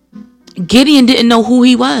 Gideon didn't know who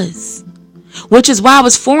he was, which is why I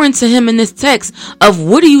was foreign to him in this text of,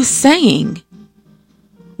 what are you saying?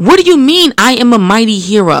 What do you mean I am a mighty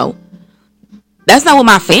hero? That's not what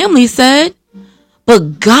my family said.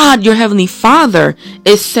 But God, your heavenly Father,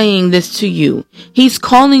 is saying this to you. He's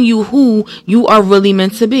calling you who you are really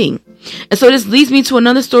meant to be. And so this leads me to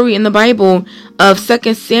another story in the Bible of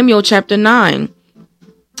 2 Samuel chapter 9.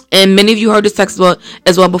 And many of you heard this text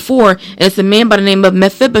as well before. And it's a man by the name of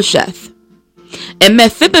Mephibosheth. And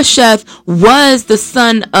Mephibosheth was the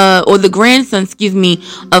son, or the grandson,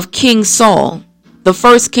 of King Saul, the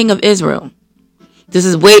first king of Israel. This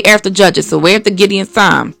is way after Judges, so way after Gideon's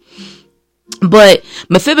time. But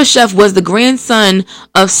Mephibosheth was the grandson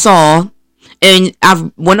of Saul. And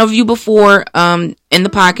I've one of you before in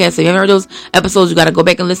the podcast. So if you haven't heard those episodes, you got to go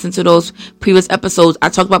back and listen to those previous episodes. I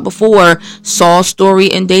talked about before Saul's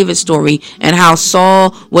story and David's story, and how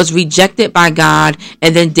Saul was rejected by God,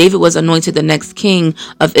 and then David was anointed the next king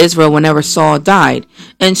of Israel whenever Saul died.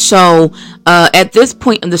 And so at this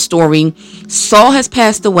point in the story, Saul has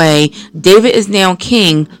passed away. David is now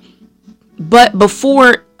king. But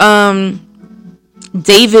before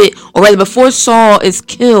before Saul is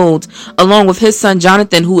killed, along with his son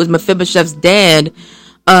Jonathan, who is Mephibosheth's dad,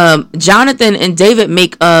 Jonathan and David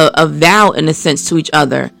make a vow, in a sense, to each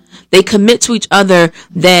other. They commit to each other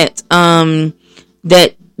that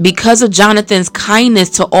because of Jonathan's kindness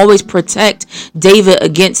to always protect David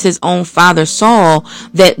against his own father Saul,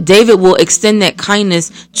 that David will extend that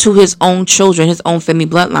kindness to his own children, his own family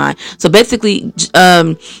bloodline. So basically,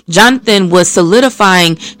 Jonathan was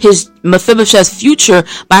solidifying his Mephibosheth's future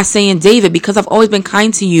by saying, David, because I've always been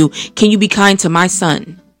kind to you, can you be kind to my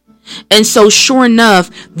son? And so sure enough,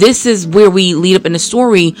 this is where we lead up in the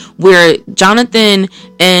story, where Jonathan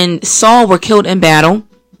and Saul were killed in battle.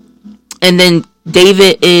 And then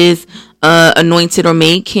David is anointed or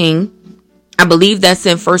made king. I believe that's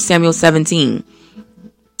in 1 Samuel 17.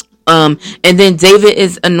 And then David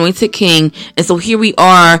is anointed king. And so here we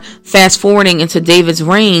are, fast forwarding into David's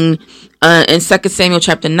reign in 2 Samuel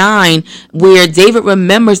chapter 9, where David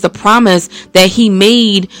remembers the promise that he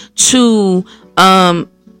made to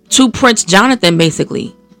Prince Jonathan,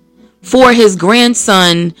 basically, for his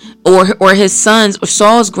grandson or his sons, or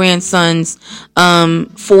Saul's grandsons,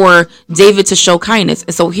 for David to show kindness.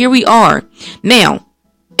 And so here we are. Now,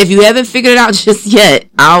 if you haven't figured it out just yet,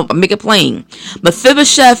 I'll make it plain.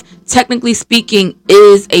 Mephibosheth, technically speaking,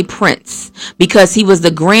 is a prince because he was the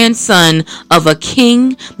grandson of a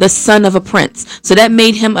king, the son of a prince. So that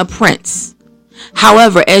made him a prince.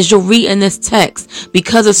 However, as you'll read in this text,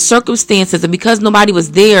 because of circumstances and because nobody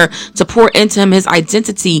was there to pour into him his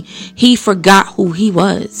identity, he forgot who he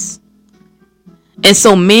was. And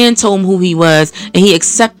so man told him who he was, and he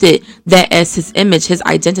accepted that as his image, his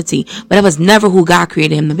identity. But that was never who God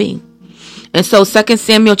created him to be. And so 2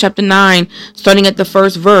 Samuel chapter 9, starting at the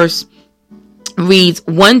first verse, reads,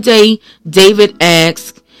 One day David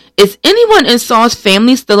asked, Is anyone in Saul's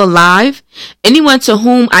family still alive? Anyone to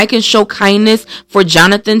whom I can show kindness for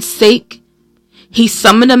Jonathan's sake? He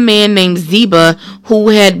summoned a man named Ziba, who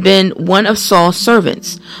had been one of Saul's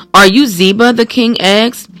servants. Are you Ziba? The king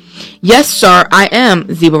asked. Yes, sir, I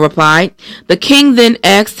am, Ziba replied. The king then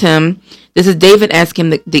asked him, this is David asking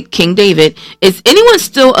the King David, is anyone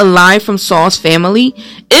still alive from Saul's family?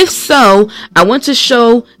 If so, I want to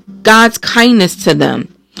show God's kindness to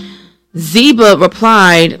them. Ziba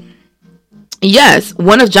replied, yes,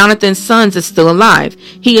 one of Jonathan's sons is still alive.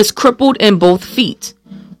 He is crippled in both feet.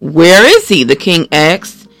 Where is he? The king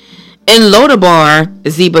asked. In Lodabar,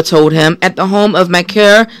 Ziba told him, at the home of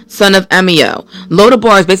Machir, son of Amiel.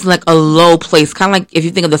 Lodabar is basically like a low place, kind of like if you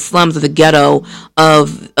think of the slums of the ghetto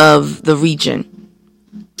of the region.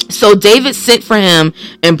 So David sent for him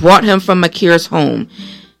and brought him from Machir's home.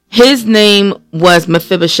 His name was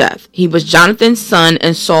Mephibosheth. He was Jonathan's son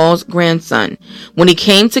and Saul's grandson. When he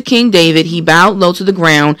came to King David, he bowed low to the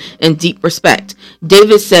ground in deep respect.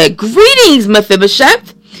 David said, "Greetings,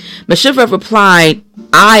 Mephibosheth." Mephibosheth replied,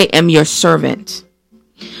 "I am your servant."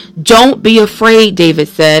 "Don't be afraid," David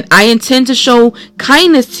said. "I intend to show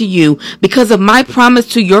kindness to you because of my promise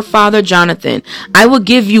to your father Jonathan. I will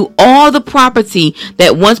give you all the property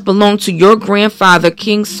that once belonged to your grandfather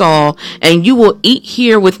King Saul, and you will eat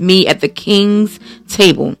here with me at the king's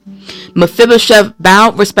table." Mephibosheth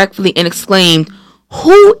bowed respectfully and exclaimed,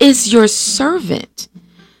 "Who is your servant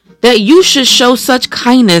that you should show such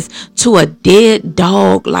kindness to a dead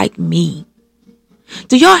dog like me?"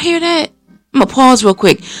 Do y'all hear that? I'm going to pause real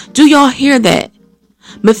quick. Do y'all hear that?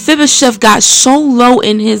 Mephibosheth got so low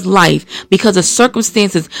in his life because of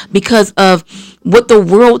circumstances, because of what the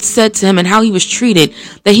world said to him and how he was treated,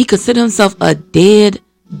 that he considered himself a dead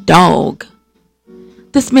dog.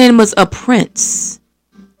 This man was a prince.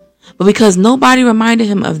 But because nobody reminded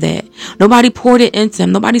him of that, nobody poured it into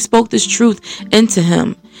him, nobody spoke this truth into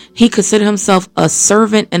him, he considered himself a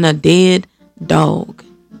servant and a dead dog.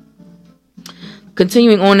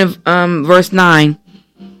 Continuing on in verse 9.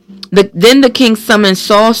 Then the king summoned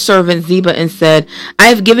Saul's servant Ziba and said, "I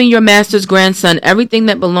have given your master's grandson everything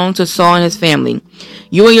that belonged to Saul and his family.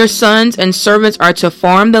 You and your sons and servants are to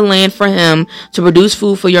farm the land for him to produce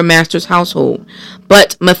food for your master's household.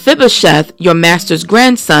 But Mephibosheth, your master's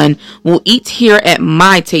grandson, will eat here at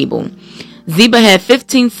my table." Ziba had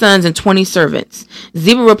 15 sons and 20 servants.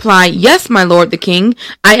 Ziba replied, "Yes, my lord the king,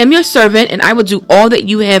 I am your servant, and I will do all that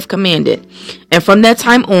you have commanded." And from that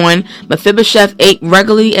time on, Mephibosheth ate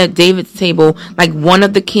regularly at David's table like one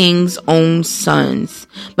of the king's own sons.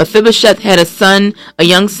 Mephibosheth had a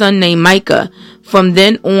young son named Micah. From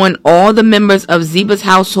then on, all the members of Ziba's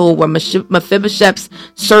household were Mephibosheth's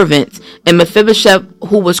servants, and Mephibosheth,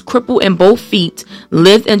 who was crippled in both feet,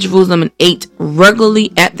 lived in Jerusalem and ate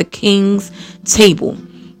regularly at the king's table.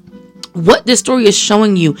 What this story is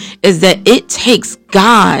showing you is that it takes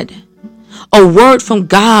God, a word from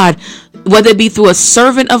God, whether it be through a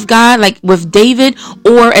servant of God, like with David,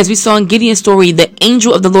 or as we saw in Gideon's story, the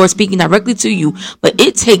angel of the Lord speaking directly to you. But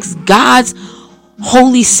it takes God's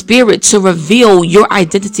Holy Spirit to reveal your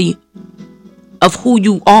identity of who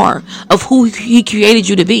you are, of who he created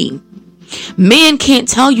you to be. Man can't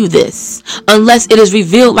tell you this unless it is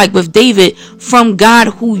revealed, like with David, from God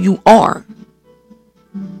who you are.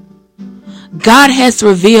 God has to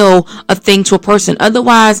reveal a thing to a person.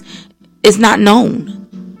 Otherwise, it's not known.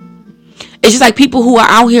 It's just like people who are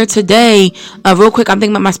out here today. Real quick, I'm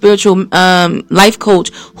thinking about my spiritual life coach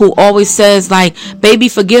who always says, like, "Baby,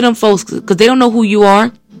 forget them folks because they don't know who you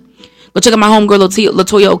are." Go check out my homegirl,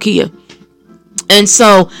 Latoya Okia.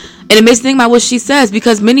 And it makes me think about what she says,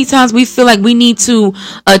 because many times we feel like we need to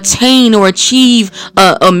attain or achieve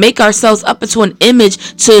or make ourselves up into an image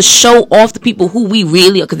to show off the people who we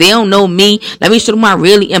really are, because they don't know me. Let me show them who I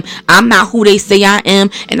really am. I'm not who they say I am,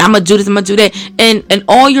 and I'm going to do this, I'm going to do that. And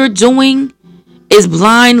all you're doing is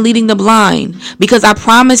blind leading the blind. Because I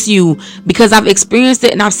promise you, because I've experienced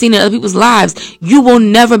it and I've seen it in other people's lives, you will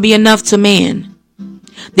never be enough to man.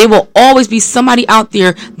 There will always be somebody out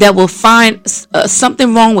there that will find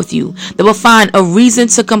something wrong with you, that will find a reason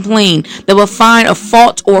to complain, that will find a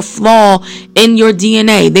fault or flaw in your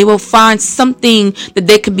DNA. They will find something that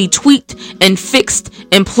they can be tweaked and fixed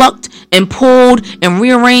and plucked and pulled and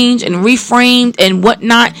rearranged and reframed and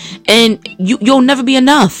whatnot. And you'll never be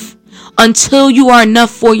enough until you are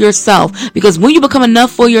enough for yourself. Because when you become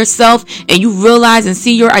enough for yourself and you realize and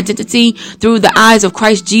see your identity through the eyes of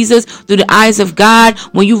Christ Jesus, through the eyes of God,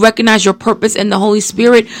 when you recognize your purpose in the Holy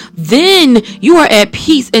Spirit, then you are at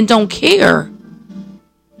peace and don't care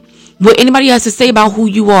what anybody has to say about who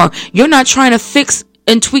you are. You're not trying to fix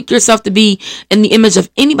and tweak yourself to be in the image of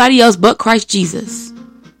anybody else but Christ Jesus.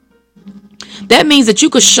 That means that you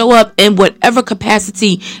could show up in whatever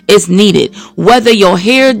capacity is needed. Whether your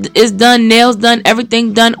hair is done, nails done,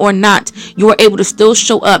 everything done or not, you are able to still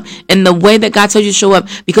show up in the way that God tells you to show up,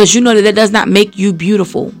 because you know that does not make you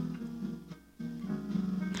beautiful.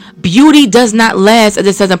 Beauty does not last, as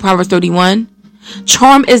it says in Proverbs 31.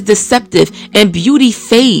 Charm is deceptive and beauty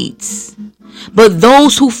fades. But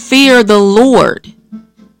those who fear the Lord,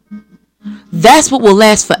 that's what will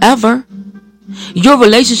last forever. Your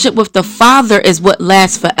relationship with the Father is what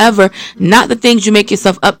lasts forever, not the things you make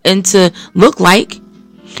yourself up into look like,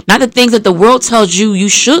 not the things that the world tells you you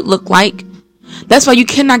should look like. That's why you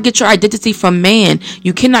cannot get your identity from man.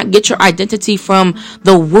 You cannot get your identity from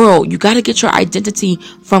the world. You got to get your identity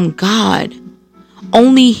from God.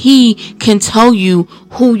 only He can tell you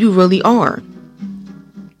who you really are.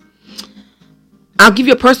 I'll give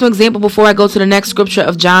you a personal example before I go to the next scripture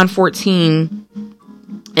of John 14.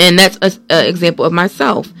 And that's an example of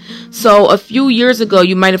myself. So a few years ago,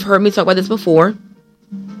 you might have heard me talk about this before.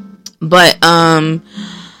 But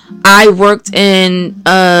I worked in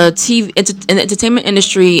TV in the entertainment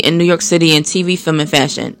industry in New York City in TV, film, and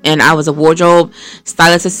fashion. And I was a wardrobe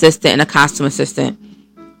stylist assistant and a costume assistant.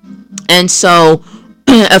 And so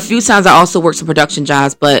a few times I also worked some production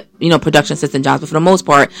jobs, but production assistant jobs. But for the most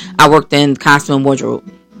part, I worked in costume and wardrobe.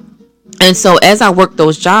 And so as I worked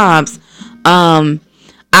those jobs,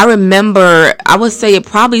 I remember, I would say it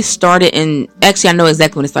probably started actually I know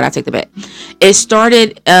exactly when it started. I take the bet. It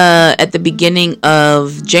started at the beginning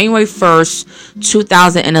of January 1st,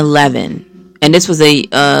 2011. And this was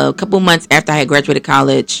a couple months after I had graduated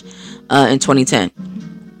college in 2010.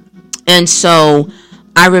 And so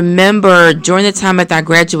I remember during the time after I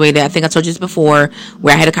graduated, I think I told you this before,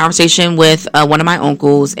 where I had a conversation with one of my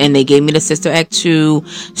uncles, and they gave me the Sister Act 2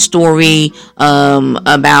 story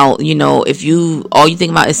about, if all you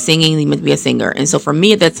think about is singing, you meant to be a singer. And so for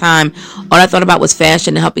me at that time, all I thought about was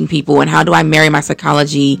fashion and helping people, and how do I marry my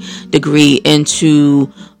psychology degree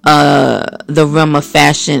into the realm of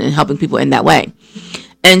fashion and helping people in that way.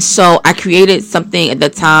 And so I created something at the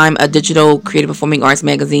time, a digital creative performing arts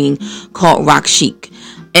magazine called Rock Chic.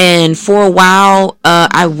 And for a while,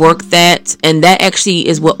 I worked that, and that actually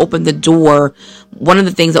is what opened the door. One of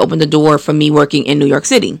the things that opened the door for me working in New York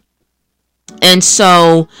City. And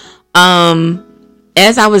so,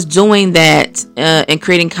 as I was doing that, and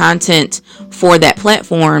creating content for that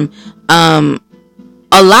platform, I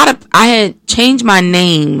had changed my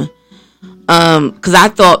name, because I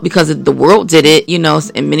thought because the world did it,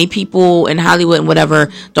 and many people in Hollywood and whatever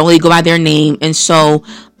don't really go by their name. And so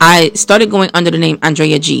I started going under the name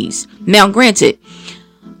Andrea G's. Now, granted,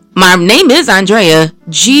 my name is Andrea.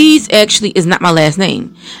 G's actually is not my last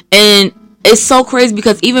name. And it's so crazy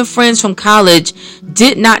because even friends from college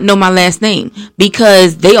did not know my last name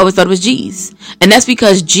because they always thought it was G's. And that's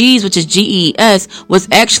because G's, which is G-E-S, was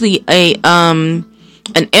actually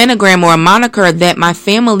an anagram or a moniker that my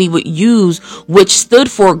family would use, which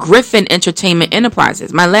stood for Griffin Entertainment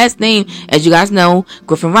Enterprises. My last name, as you guys know,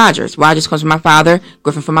 Griffin Rogers. Rogers comes from my father,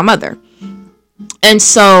 Griffin from my mother. And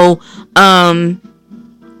so, but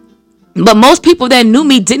most people that knew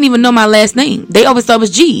me didn't even know my last name. They always thought it was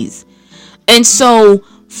G's. And so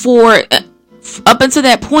for up until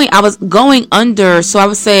that point, I was going under, so I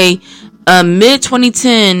would say mid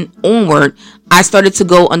 2010 onward, I started to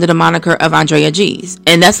go under the moniker of Andrea G's.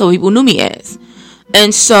 And that's what people knew me as.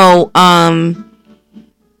 And so,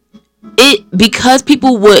 because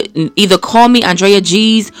people would either call me Andrea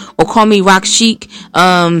G's or call me Rock Chic,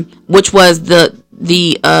 which was the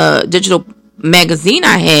digital magazine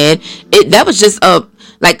I had, that was just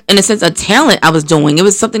in a sense, a talent I was doing. It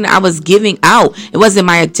was something that I was giving out. It wasn't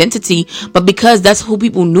my identity, but because that's who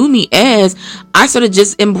people knew me as, I sort of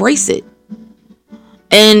just embrace it.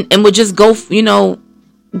 And would just go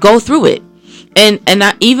through it. And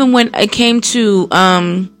even when it came to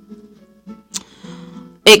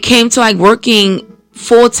like working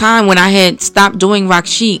full time when I had stopped doing Rock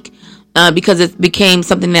Chic, because it became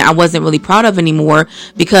something that I wasn't really proud of anymore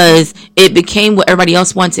because it became what everybody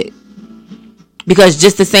else wanted. Because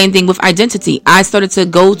just the same thing with identity. I started to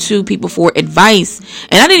go to people for advice,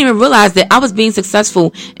 and I didn't even realize that I was being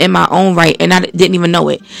successful in my own right, and I didn't even know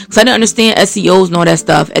it. Because I didn't understand SEOs and all that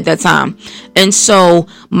stuff at that time. And so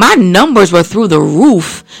my numbers were through the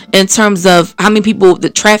roof in terms of how many people, the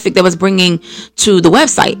traffic that was bringing to the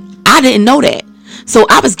website. I didn't know that. So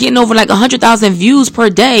I was getting over like 100,000 views per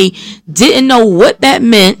day, didn't know what that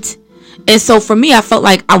meant. And so for me, I felt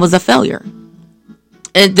like I was a failure.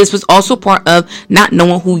 And this was also part of not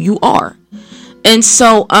knowing who you are. And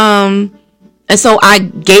so I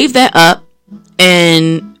gave that up,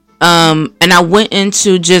 and I went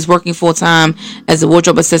into just working full time as a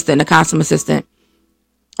wardrobe assistant and a costume assistant.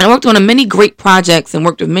 And I worked on many great projects and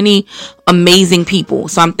worked with many amazing people.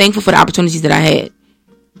 So I'm thankful for the opportunities that I had.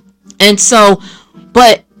 And so,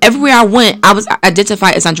 but everywhere I went, I was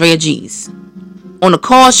identified as Andrea G's. On the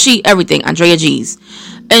call sheet, everything, Andrea G's.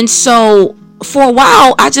 And so for a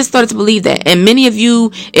while, I just started to believe that. And many of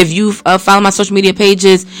you, if you follow my social media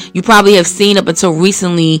pages, you probably have seen up until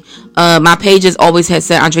recently, my pages always had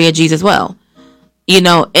said Andrea G's as well.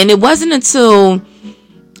 And it wasn't until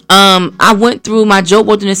I went through my Job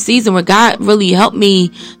Wilderness season where God really helped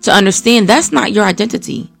me to understand that's not your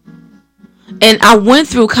identity. And I went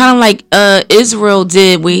through kind of like Israel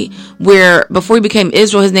did, where before he became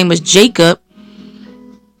Israel, his name was Jacob.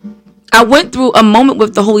 I went through a moment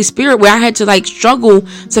with the Holy Spirit where I had to like struggle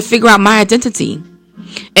to figure out my identity.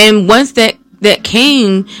 And once that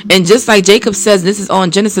came, and just like Jacob says, this is all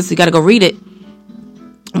in Genesis, so you got to go read it.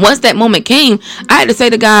 Once that moment came, I had to say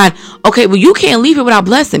to God, okay, well, you can't leave here without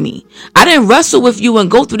blessing me. I didn't wrestle with you and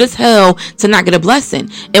go through this hell to not get a blessing.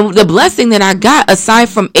 And the blessing that I got, aside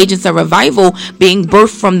from Agents of Revival being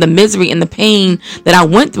birthed from the misery and the pain that I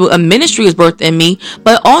went through, a ministry was birthed in me,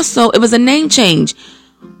 but also it was a name change.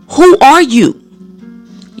 Who are you?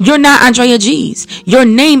 You're not Andrea G's. Your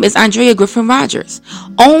name is Andrea Griffin Rogers.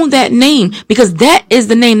 Own that name, because that is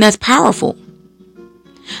the name that's powerful.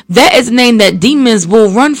 That is a name that demons will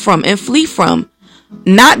run from and flee from.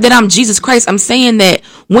 Not that I'm Jesus Christ. I'm saying that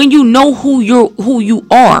when you know who you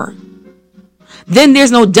are, then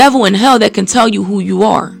there's no devil in hell that can tell you who you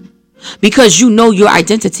are, because you know your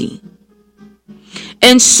identity.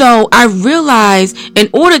 And so I realized in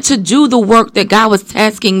order to do the work that God was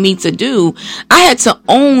tasking me to do, I had to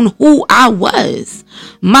own who I was.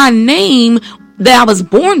 My name that I was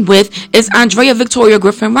born with is Andrea Victoria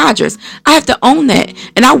Griffin Rogers. I have to own that.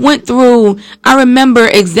 And I went through, I remember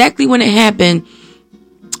exactly when it happened.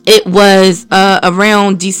 It was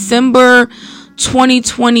around December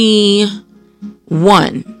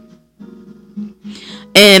 2021.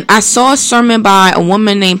 And I saw a sermon by a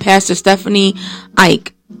woman named Pastor Stephanie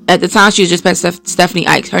Ike. At the time, she was just Pastor Stephanie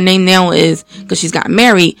Ike. Her name now is, because she's got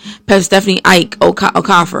married, Pastor Stephanie Ike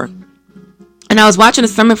Okafor. And I was watching a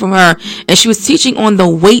sermon from her, and she was teaching on the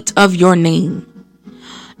weight of your name.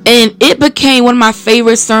 And it became one of my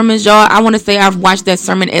favorite sermons, y'all. I want to say I've watched that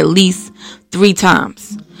sermon at least 3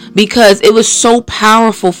 times. Because it was so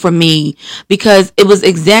powerful for me, because it was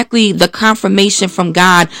exactly the confirmation from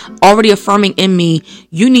God already affirming in me,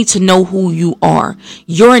 you need to know who you are.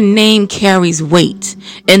 Your name carries weight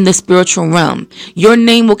in the spiritual realm. Your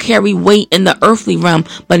name will carry weight in the earthly realm,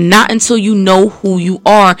 but not until you know who you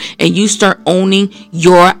are and you start owning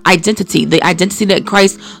your identity, the identity that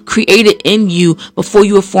Christ created in you before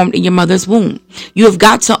you were formed in your mother's womb. You have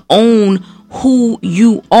got to own who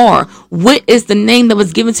you are. What is the name that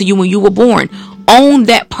was given to you when you were born? Own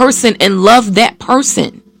that person and love that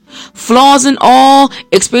person. Flaws and all,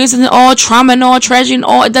 experiences and all, trauma and all, tragedy and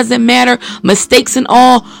all, it doesn't matter. Mistakes and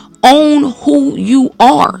all. Own who you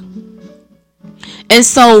are. And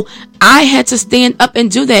so I had to stand up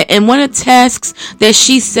and do that. And one of the tasks that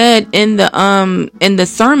she said in the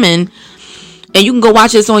sermon, and you can go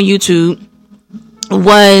watch this on YouTube,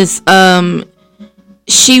 was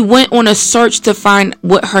she went on a search to find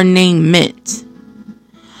what her name meant.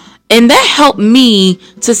 And that helped me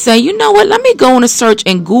to say, you know what, let me go on a search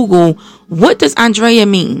and Google, what does Andrea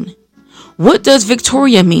mean? What does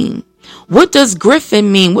Victoria mean? What does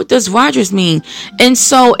Griffin mean? What does Rogers mean? And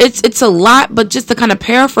so it's a lot, but just to kind of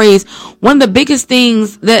paraphrase, one of the biggest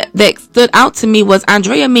things that stood out to me was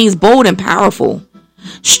Andrea means bold and powerful,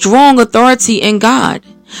 strong authority in God.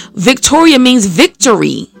 Victoria means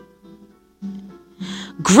victory.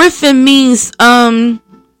 Griffin means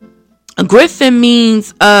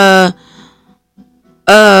what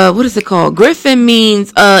is it called? Griffin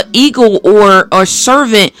means eagle or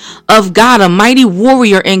servant of God, a mighty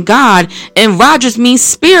warrior in God, and Rogers means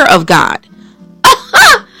spear of God.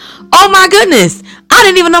 Oh my goodness, I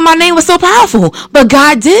didn't even know my name was so powerful, but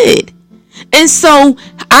God did. And so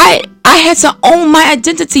I had to own my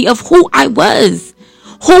identity of who I was,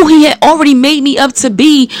 who he had already made me up to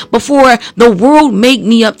be before the world made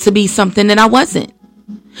me up to be something that I wasn't.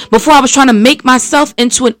 Before I was trying to make myself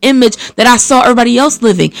into an image that I saw everybody else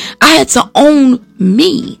living, I had to own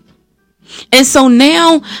me. And so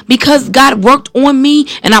now, because God worked on me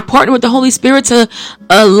and I partnered with the Holy Spirit to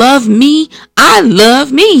love me, I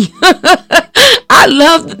love me. I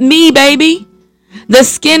love me, baby. The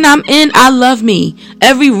skin I'm in, I love me.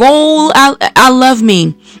 Every role, I love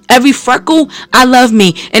me. Every freckle, I love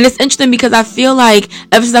me. And it's interesting because I feel like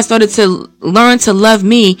ever since I started to learn to love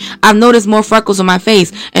me, I've noticed more freckles on my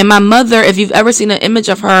face. And my mother, if you've ever seen an image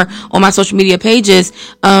of her on my social media pages,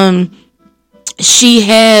 she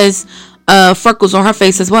has freckles on her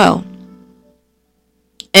face as well.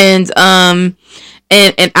 And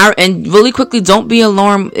really quickly, don't be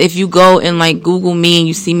alarmed if you go and like Google me and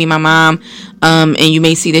you see me, my mom, and you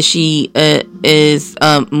may see that she is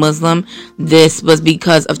Muslim. This was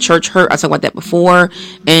because of church hurt. I talked about that before,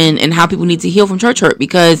 and how people need to heal from church hurt,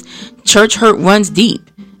 because church hurt runs deep,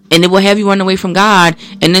 and it will have you run away from God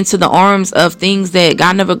and into the arms of things that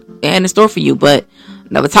God never had in store for you. But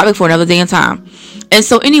another topic for another day and time. And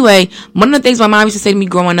so anyway, one of the things my mom used to say to me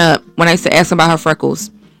growing up when I used to ask about her freckles,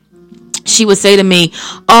 she would say to me,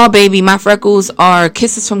 "Oh, baby, my freckles are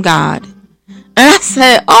kisses from God." And I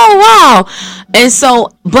said, oh, wow. And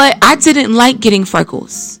so, but I didn't like getting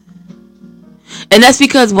freckles. And that's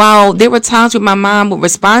because while there were times where my mom would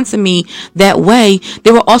respond to me that way,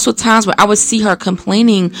 there were also times where I would see her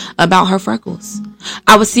complaining about her freckles.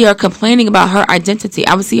 I would see her complaining about her identity.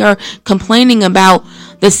 I would see her complaining about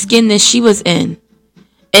the skin that she was in.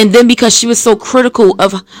 And then because she was so critical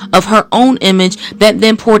of her own image, that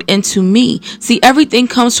then poured into me. See, everything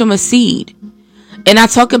comes from a seed. And I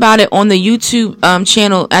talk about it on the YouTube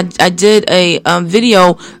channel. I did a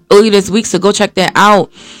video earlier this week, so go check that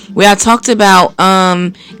out, where I talked about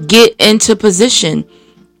get into position.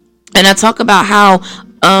 And I talk about how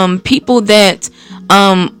people that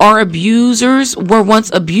are abusers were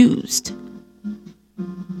once abused.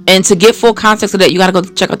 And to get full context of that, you got to go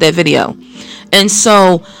check out that video. And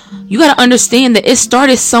so you got to understand that it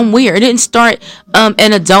started somewhere. It didn't start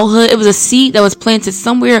in adulthood. It was a seed that was planted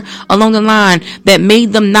somewhere along the line that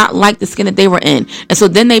made them not like the skin that they were in. And so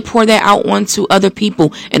then they pour that out onto other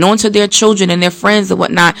people and onto their children and their friends and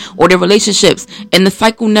whatnot, or their relationships. And the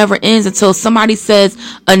cycle never ends until somebody says,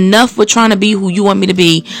 enough with trying to be who you want me to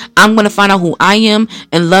be. I'm going to find out who I am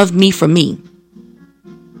and love me for me.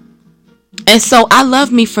 And so I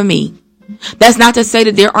love me for me. That's not to say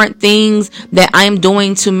that there aren't things that I am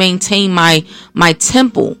doing to maintain my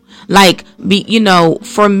temple. Like,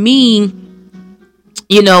 for me,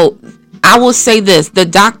 I will say this. The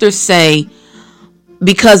doctors say,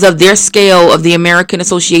 because of their scale of the American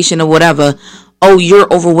Association or whatever, oh,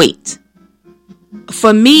 you're overweight.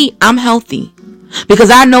 For me, I'm healthy.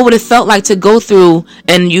 Because I know what it felt like to go through,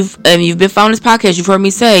 and you've been following this podcast, you've heard me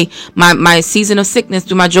say my season of sickness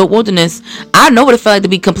through my Job wilderness. I know what it felt like to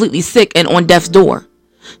be completely sick and on death's door.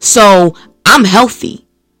 So I'm healthy.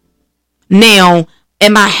 Now,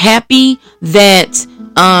 am I happy that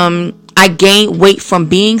I gained weight from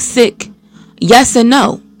being sick? Yes and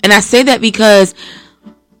no. And I say that because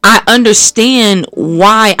I understand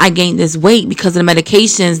why I gained this weight, because of the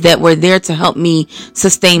medications that were there to help me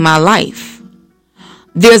sustain my life.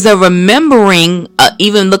 There's a remembering,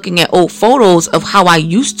 even looking at old photos of how I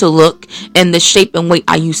used to look and the shape and weight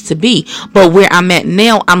I used to be. But where I'm at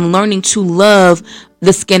now, I'm learning to love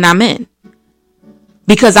the skin I'm in.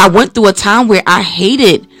 Because I went through a time where I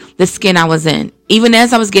hated the skin I was in. Even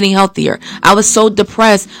as I was getting healthier, I was so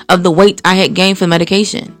depressed of the weight I had gained from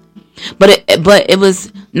medication. But it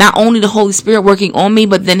was not only the Holy Spirit working on me,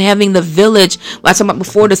 but then having the village, I talked about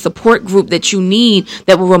before, the support group that you need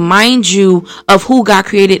that will remind you of who God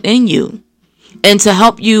created in you and to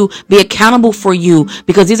help you be accountable for you,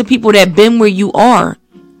 because these are people that have been where you are.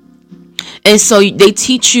 And so they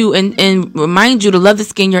teach you and remind you to love the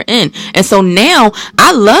skin you're in. And so now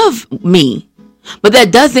I love me, but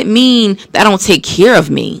that doesn't mean that I don't take care of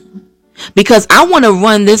me, because I want to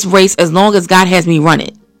run this race as long as God has me run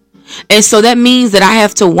it. And so that means that I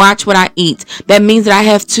have to watch what I eat. That means that I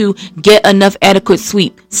have to get enough adequate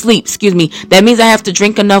sleep. That means I have to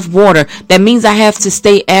drink enough water. That means I have to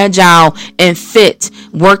stay agile and fit,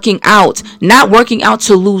 working out, not working out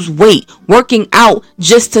to lose weight, working out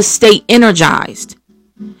just to stay energized.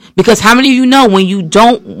 Because how many of you know when you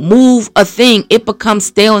don't move a thing, it becomes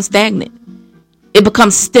stale and stagnant. It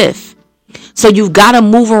becomes stiff. So you've got to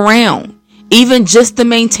move around. Even just to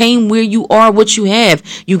maintain where you are, what you have,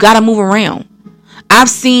 you got to move around. I've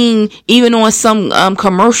seen even on some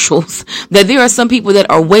commercials that there are some people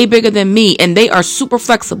that are way bigger than me and they are super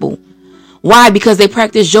flexible. Why? Because they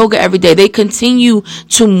practice yoga every day. They continue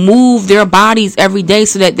to move their bodies every day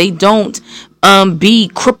so that they don't be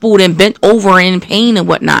crippled and bent over and in pain and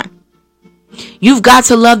whatnot. You've got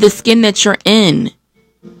to love the skin that you're in.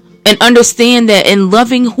 And understand that in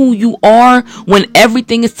loving who you are, when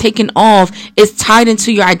everything is taken off, it's tied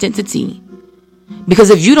into your identity.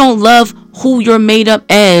 Because if you don't love who you're made up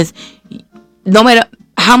as, no matter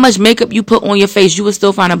how much makeup you put on your face, you will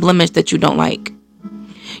still find a blemish that you don't like.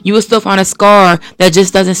 You will still find a scar that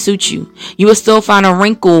just doesn't suit you. You will still find a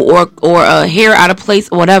wrinkle or a hair out of place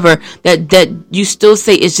or whatever that you still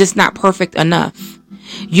say is just not perfect enough.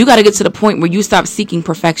 You got to get to the point where you stop seeking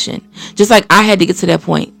perfection. Just like I had to get to that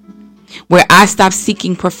point where I stopped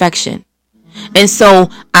seeking perfection. And so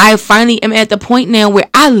I finally am at the point now where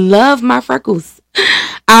I love my freckles.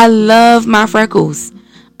 I love my freckles.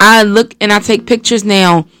 I look and I take pictures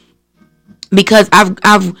now because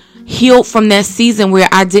I've healed from that season where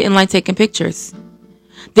I didn't like taking pictures.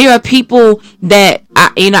 There are people that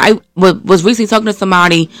I was recently talking to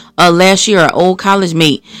somebody last year, an old college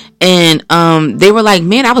mate, and they were like,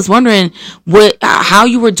 "Man, I was wondering how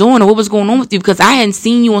you were doing or what was going on with you, because I hadn't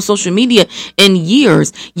seen you on social media in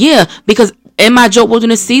years." Yeah, because in my Job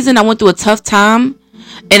wilderness season, I went through a tough time.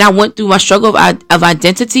 And I went through my struggle of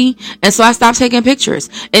identity. And so I stopped taking pictures.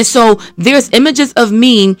 And so there's images of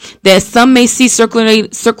me that some may see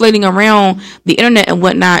circulating around the internet and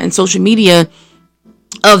whatnot and social media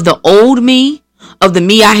of the old me, of the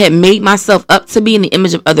me I had made myself up to be in the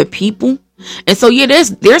image of other people. And so, yeah,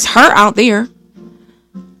 there's her out there.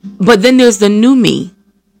 But then there's the new me.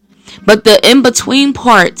 But the in-between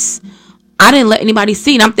parts, I didn't let anybody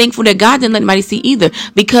see. And I'm thankful that God didn't let anybody see either.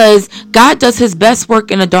 Because God does his best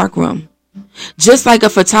work in a dark room. Just like a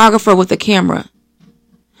photographer with a camera.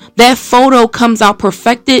 That photo comes out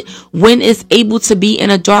perfected when it's able to be in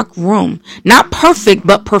a dark room. Not perfect,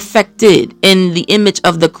 but perfected in the image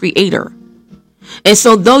of the creator. And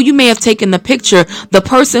so though you may have taken the picture, the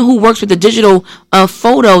person who works with the digital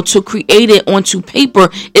photo to create it onto paper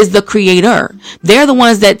is the creator. They're the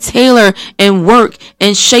ones that tailor and work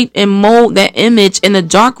and shape and mold that image in the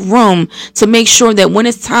dark room to make sure that when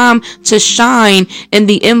it's time to shine in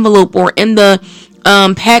the envelope or in the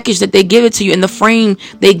package that they give it to you, in the frame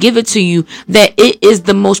they give it to you, that it is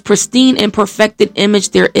the most pristine and perfected image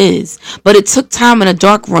there is. But it took time in a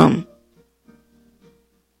dark room.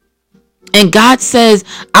 And God says,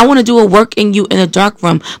 I want to do a work in you in a dark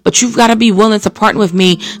room, but you've got to be willing to partner with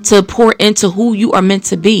me to pour into who you are meant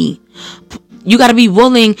to be. You got to be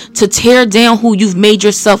willing to tear down who you've made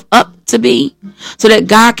yourself up to be so that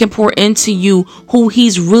God can pour into you who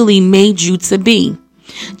he's really made you to be.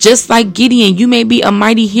 Just like Gideon, you may be a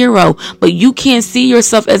mighty hero, but you can't see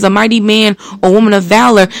yourself as a mighty man or woman of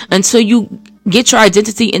valor until you get your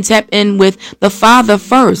identity and tap in with the Father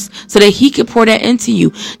first so that he can pour that into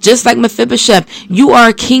you. Just like Mephibosheth, you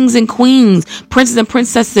are kings and queens, princes and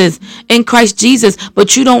princesses in Christ Jesus,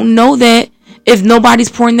 but you don't know that if nobody's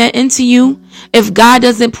pouring that into you, if God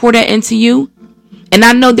doesn't pour that into you. And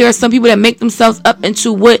I know there are some people that make themselves up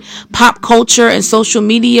into what pop culture and social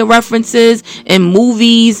media references and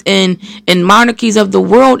movies and monarchies of the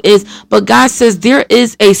world is. But God says there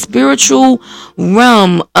is a spiritual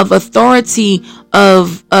realm of authority,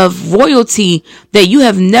 of royalty that you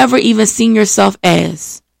have never even seen yourself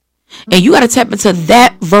as. And you got to tap into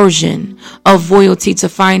that version of royalty to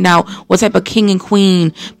find out what type of king and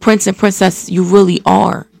queen, prince and princess you really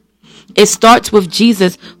are. It starts with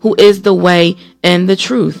Jesus, who is the way and the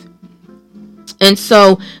truth. And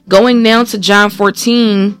so going down to John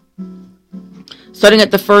 14, starting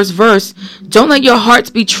at the first verse, don't let your hearts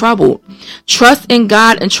be troubled. Trust in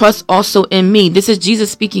God and trust also in me. This is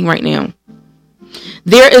Jesus speaking right now.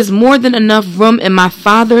 There is more than enough room in my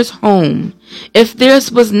Father's home. If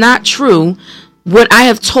this was not true, would I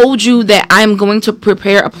have told you that I am going to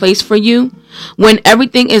prepare a place for you? When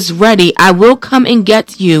everything is ready, I will come and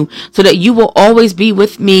get you so that you will always be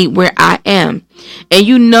with me where I am. And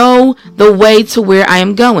you know the way to where I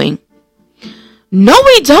am going. No,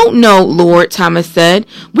 we don't know, Lord, Thomas said.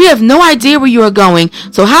 We have no idea where you are going,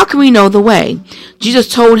 so how can we know the way?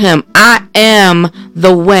 Jesus told him, I am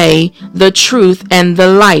the way, the truth, and the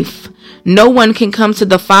life. No one can come to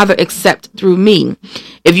the Father except through me.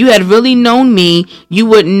 If you had really known me, you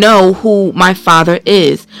would know who my Father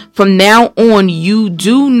is. From now on, you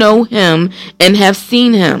do know him and have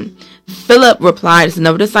seen him. Philip replied, as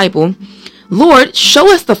another disciple, Lord,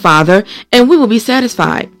 show us the Father, and we will be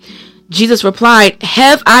satisfied. Jesus replied,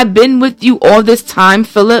 have I been with you all this time,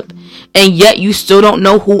 Philip, and yet you still don't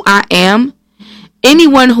know who I am?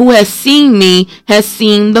 Anyone who has seen me has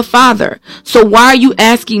seen the Father. So why are you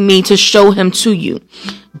asking me to show him to you?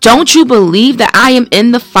 Don't you believe that I am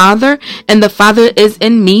in the Father and the Father is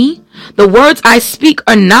in me? The words I speak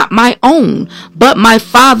are not my own, but my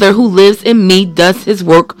Father who lives in me does his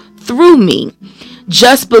work through me.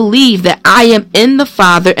 Just believe that I am in the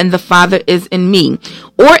Father and the Father is in me,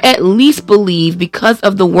 or at least believe because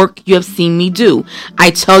of the work you have seen me do.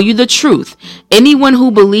 I tell you the truth. Anyone who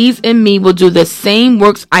believes in me will do the same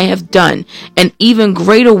works I have done, and even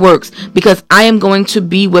greater works, because I am going to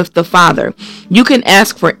be with the Father. You can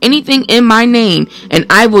ask for anything in my name, and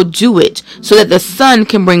I will do it, so that the Son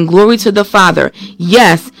can bring glory to the Father.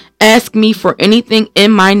 Yes, ask me for anything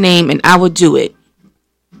in my name, and I will do it.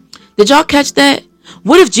 Did y'all catch that?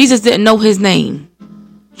 What if Jesus didn't know his name?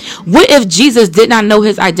 What if Jesus did not know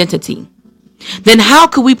his identity? Then how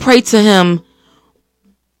could we pray to him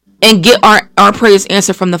and get our prayers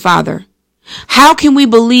answered from the Father? How can we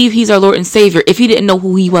believe he's our Lord and Savior if he didn't know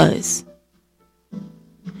who he was?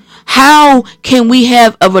 How can we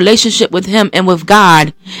have a relationship with him and with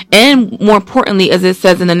God, and more importantly, as it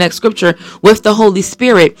says in the next scripture, with the Holy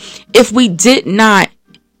Spirit, if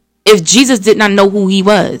Jesus did not know who he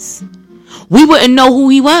was? We wouldn't know who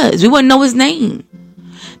he was. We wouldn't know his name.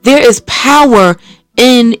 There is power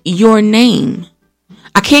in your name.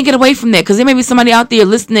 I can't get away from that, because there may be somebody out there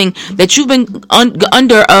listening that you've been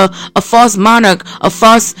under a false monarch, a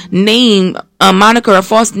false name, a moniker, a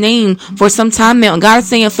false name for some time now. And God is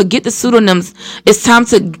saying, forget the pseudonyms. It's time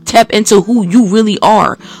to tap into who you really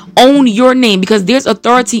are. Own your name, because there's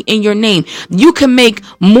authority in your name. You can make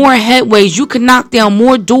more headways. You can knock down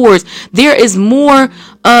more doors. There is more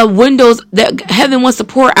windows that heaven wants to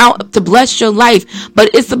pour out to bless your life.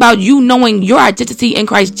 But it's about you knowing your identity in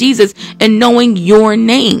Christ Jesus and knowing your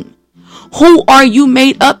name. Who are you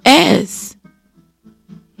made up as?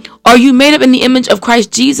 Are you made up in the image of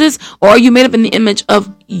Christ Jesus, or are you made up in the image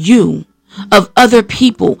of you, of other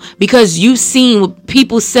people? Because you've seen what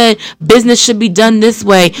people said business should be done this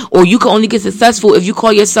way, or you can only get successful if you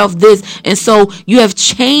call yourself this. And so you have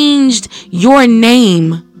changed your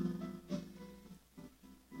name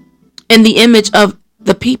in the image of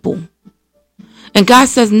the people. And God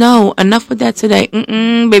says, no, enough with that today.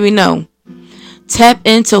 Baby, no. Tap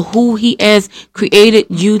into who he has created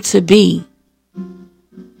you to be.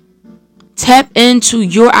 Tap into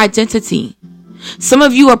your identity. Some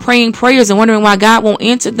of you are praying prayers and wondering why God won't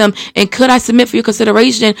answer them. And could I submit for your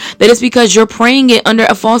consideration that it's because you're praying it under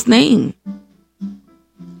a false name?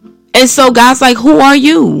 And so God's like, who are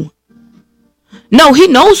you? No, he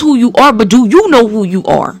knows who you are, but do you know who you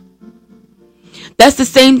are? That's the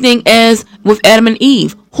same thing as with Adam and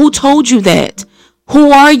Eve. Who told you that?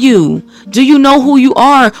 Who are you? Do you know who you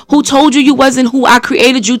are? Who told you wasn't who I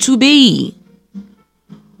created you to be?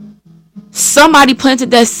 Somebody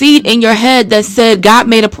planted that seed in your head that said God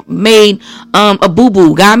made a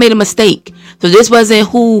boo-boo. God made a mistake. So this wasn't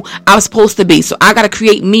who I was supposed to be. So I got to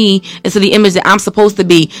create me into the image that I'm supposed to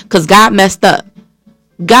be, because God messed up.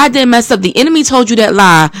 God didn't mess up. The enemy told you that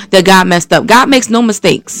lie that God messed up. God makes no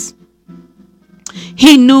mistakes.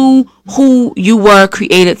 He knew who you were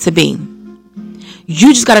created to be.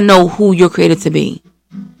 You just got to know who you're created to be.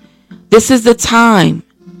 This is the time.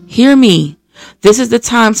 Hear me. This is the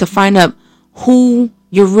time to find out who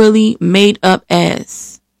you're really made up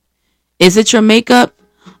as. Is it your makeup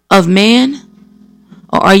of man,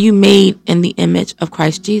 or are you made in the image of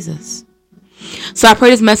Christ Jesus? So I pray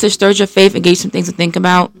this message stirs your faith and gave you some things to think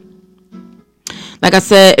about. Like I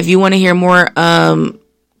said, if you want to hear more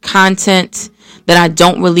content that I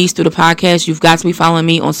don't release through the podcast, you've got to be following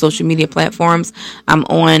me on social media platforms. I'm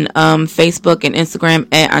on Facebook and Instagram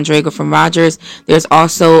at Andrea Griffin Rogers. There's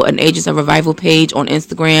also an Agents of Revival page on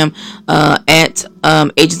Instagram at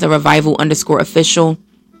Agents of Revival _official.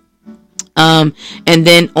 And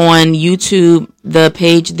then on YouTube, the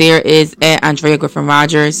page there is at Andrea Griffin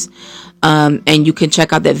Rogers. And you can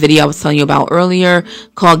check out that video I was telling you about earlier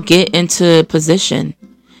called Get Into Position.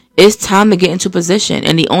 It's time to get into position.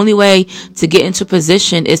 And the only way to get into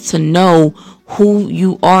position is to know who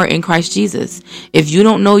you are in Christ Jesus. If you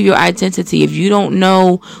don't know your identity, if you don't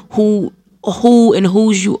know who and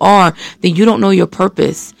whose you are, then you don't know your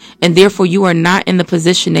purpose. And therefore you are not in the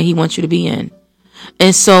position that he wants you to be in.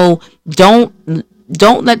 And so don't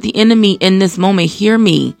let the enemy in this moment, hear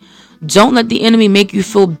me. Don't let the enemy make you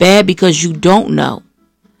feel bad because you don't know.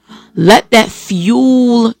 Let that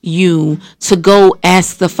fuel you to go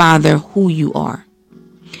ask the Father who you are.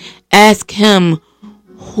 Ask him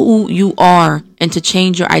who you are and to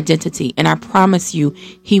change your identity. And I promise you,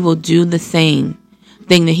 he will do the same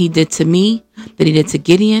thing that he did to me, that he did to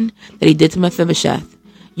Gideon, that he did to Mephibosheth.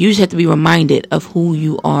 You just have to be reminded of who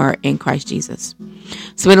you are in Christ Jesus.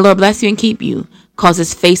 So may the Lord bless you and keep you, cause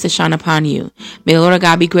his face to shine upon you. May the Lord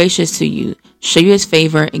God be gracious to you, show you his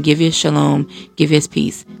favor, and give you his shalom, give you his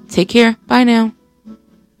peace. Take care. Bye now.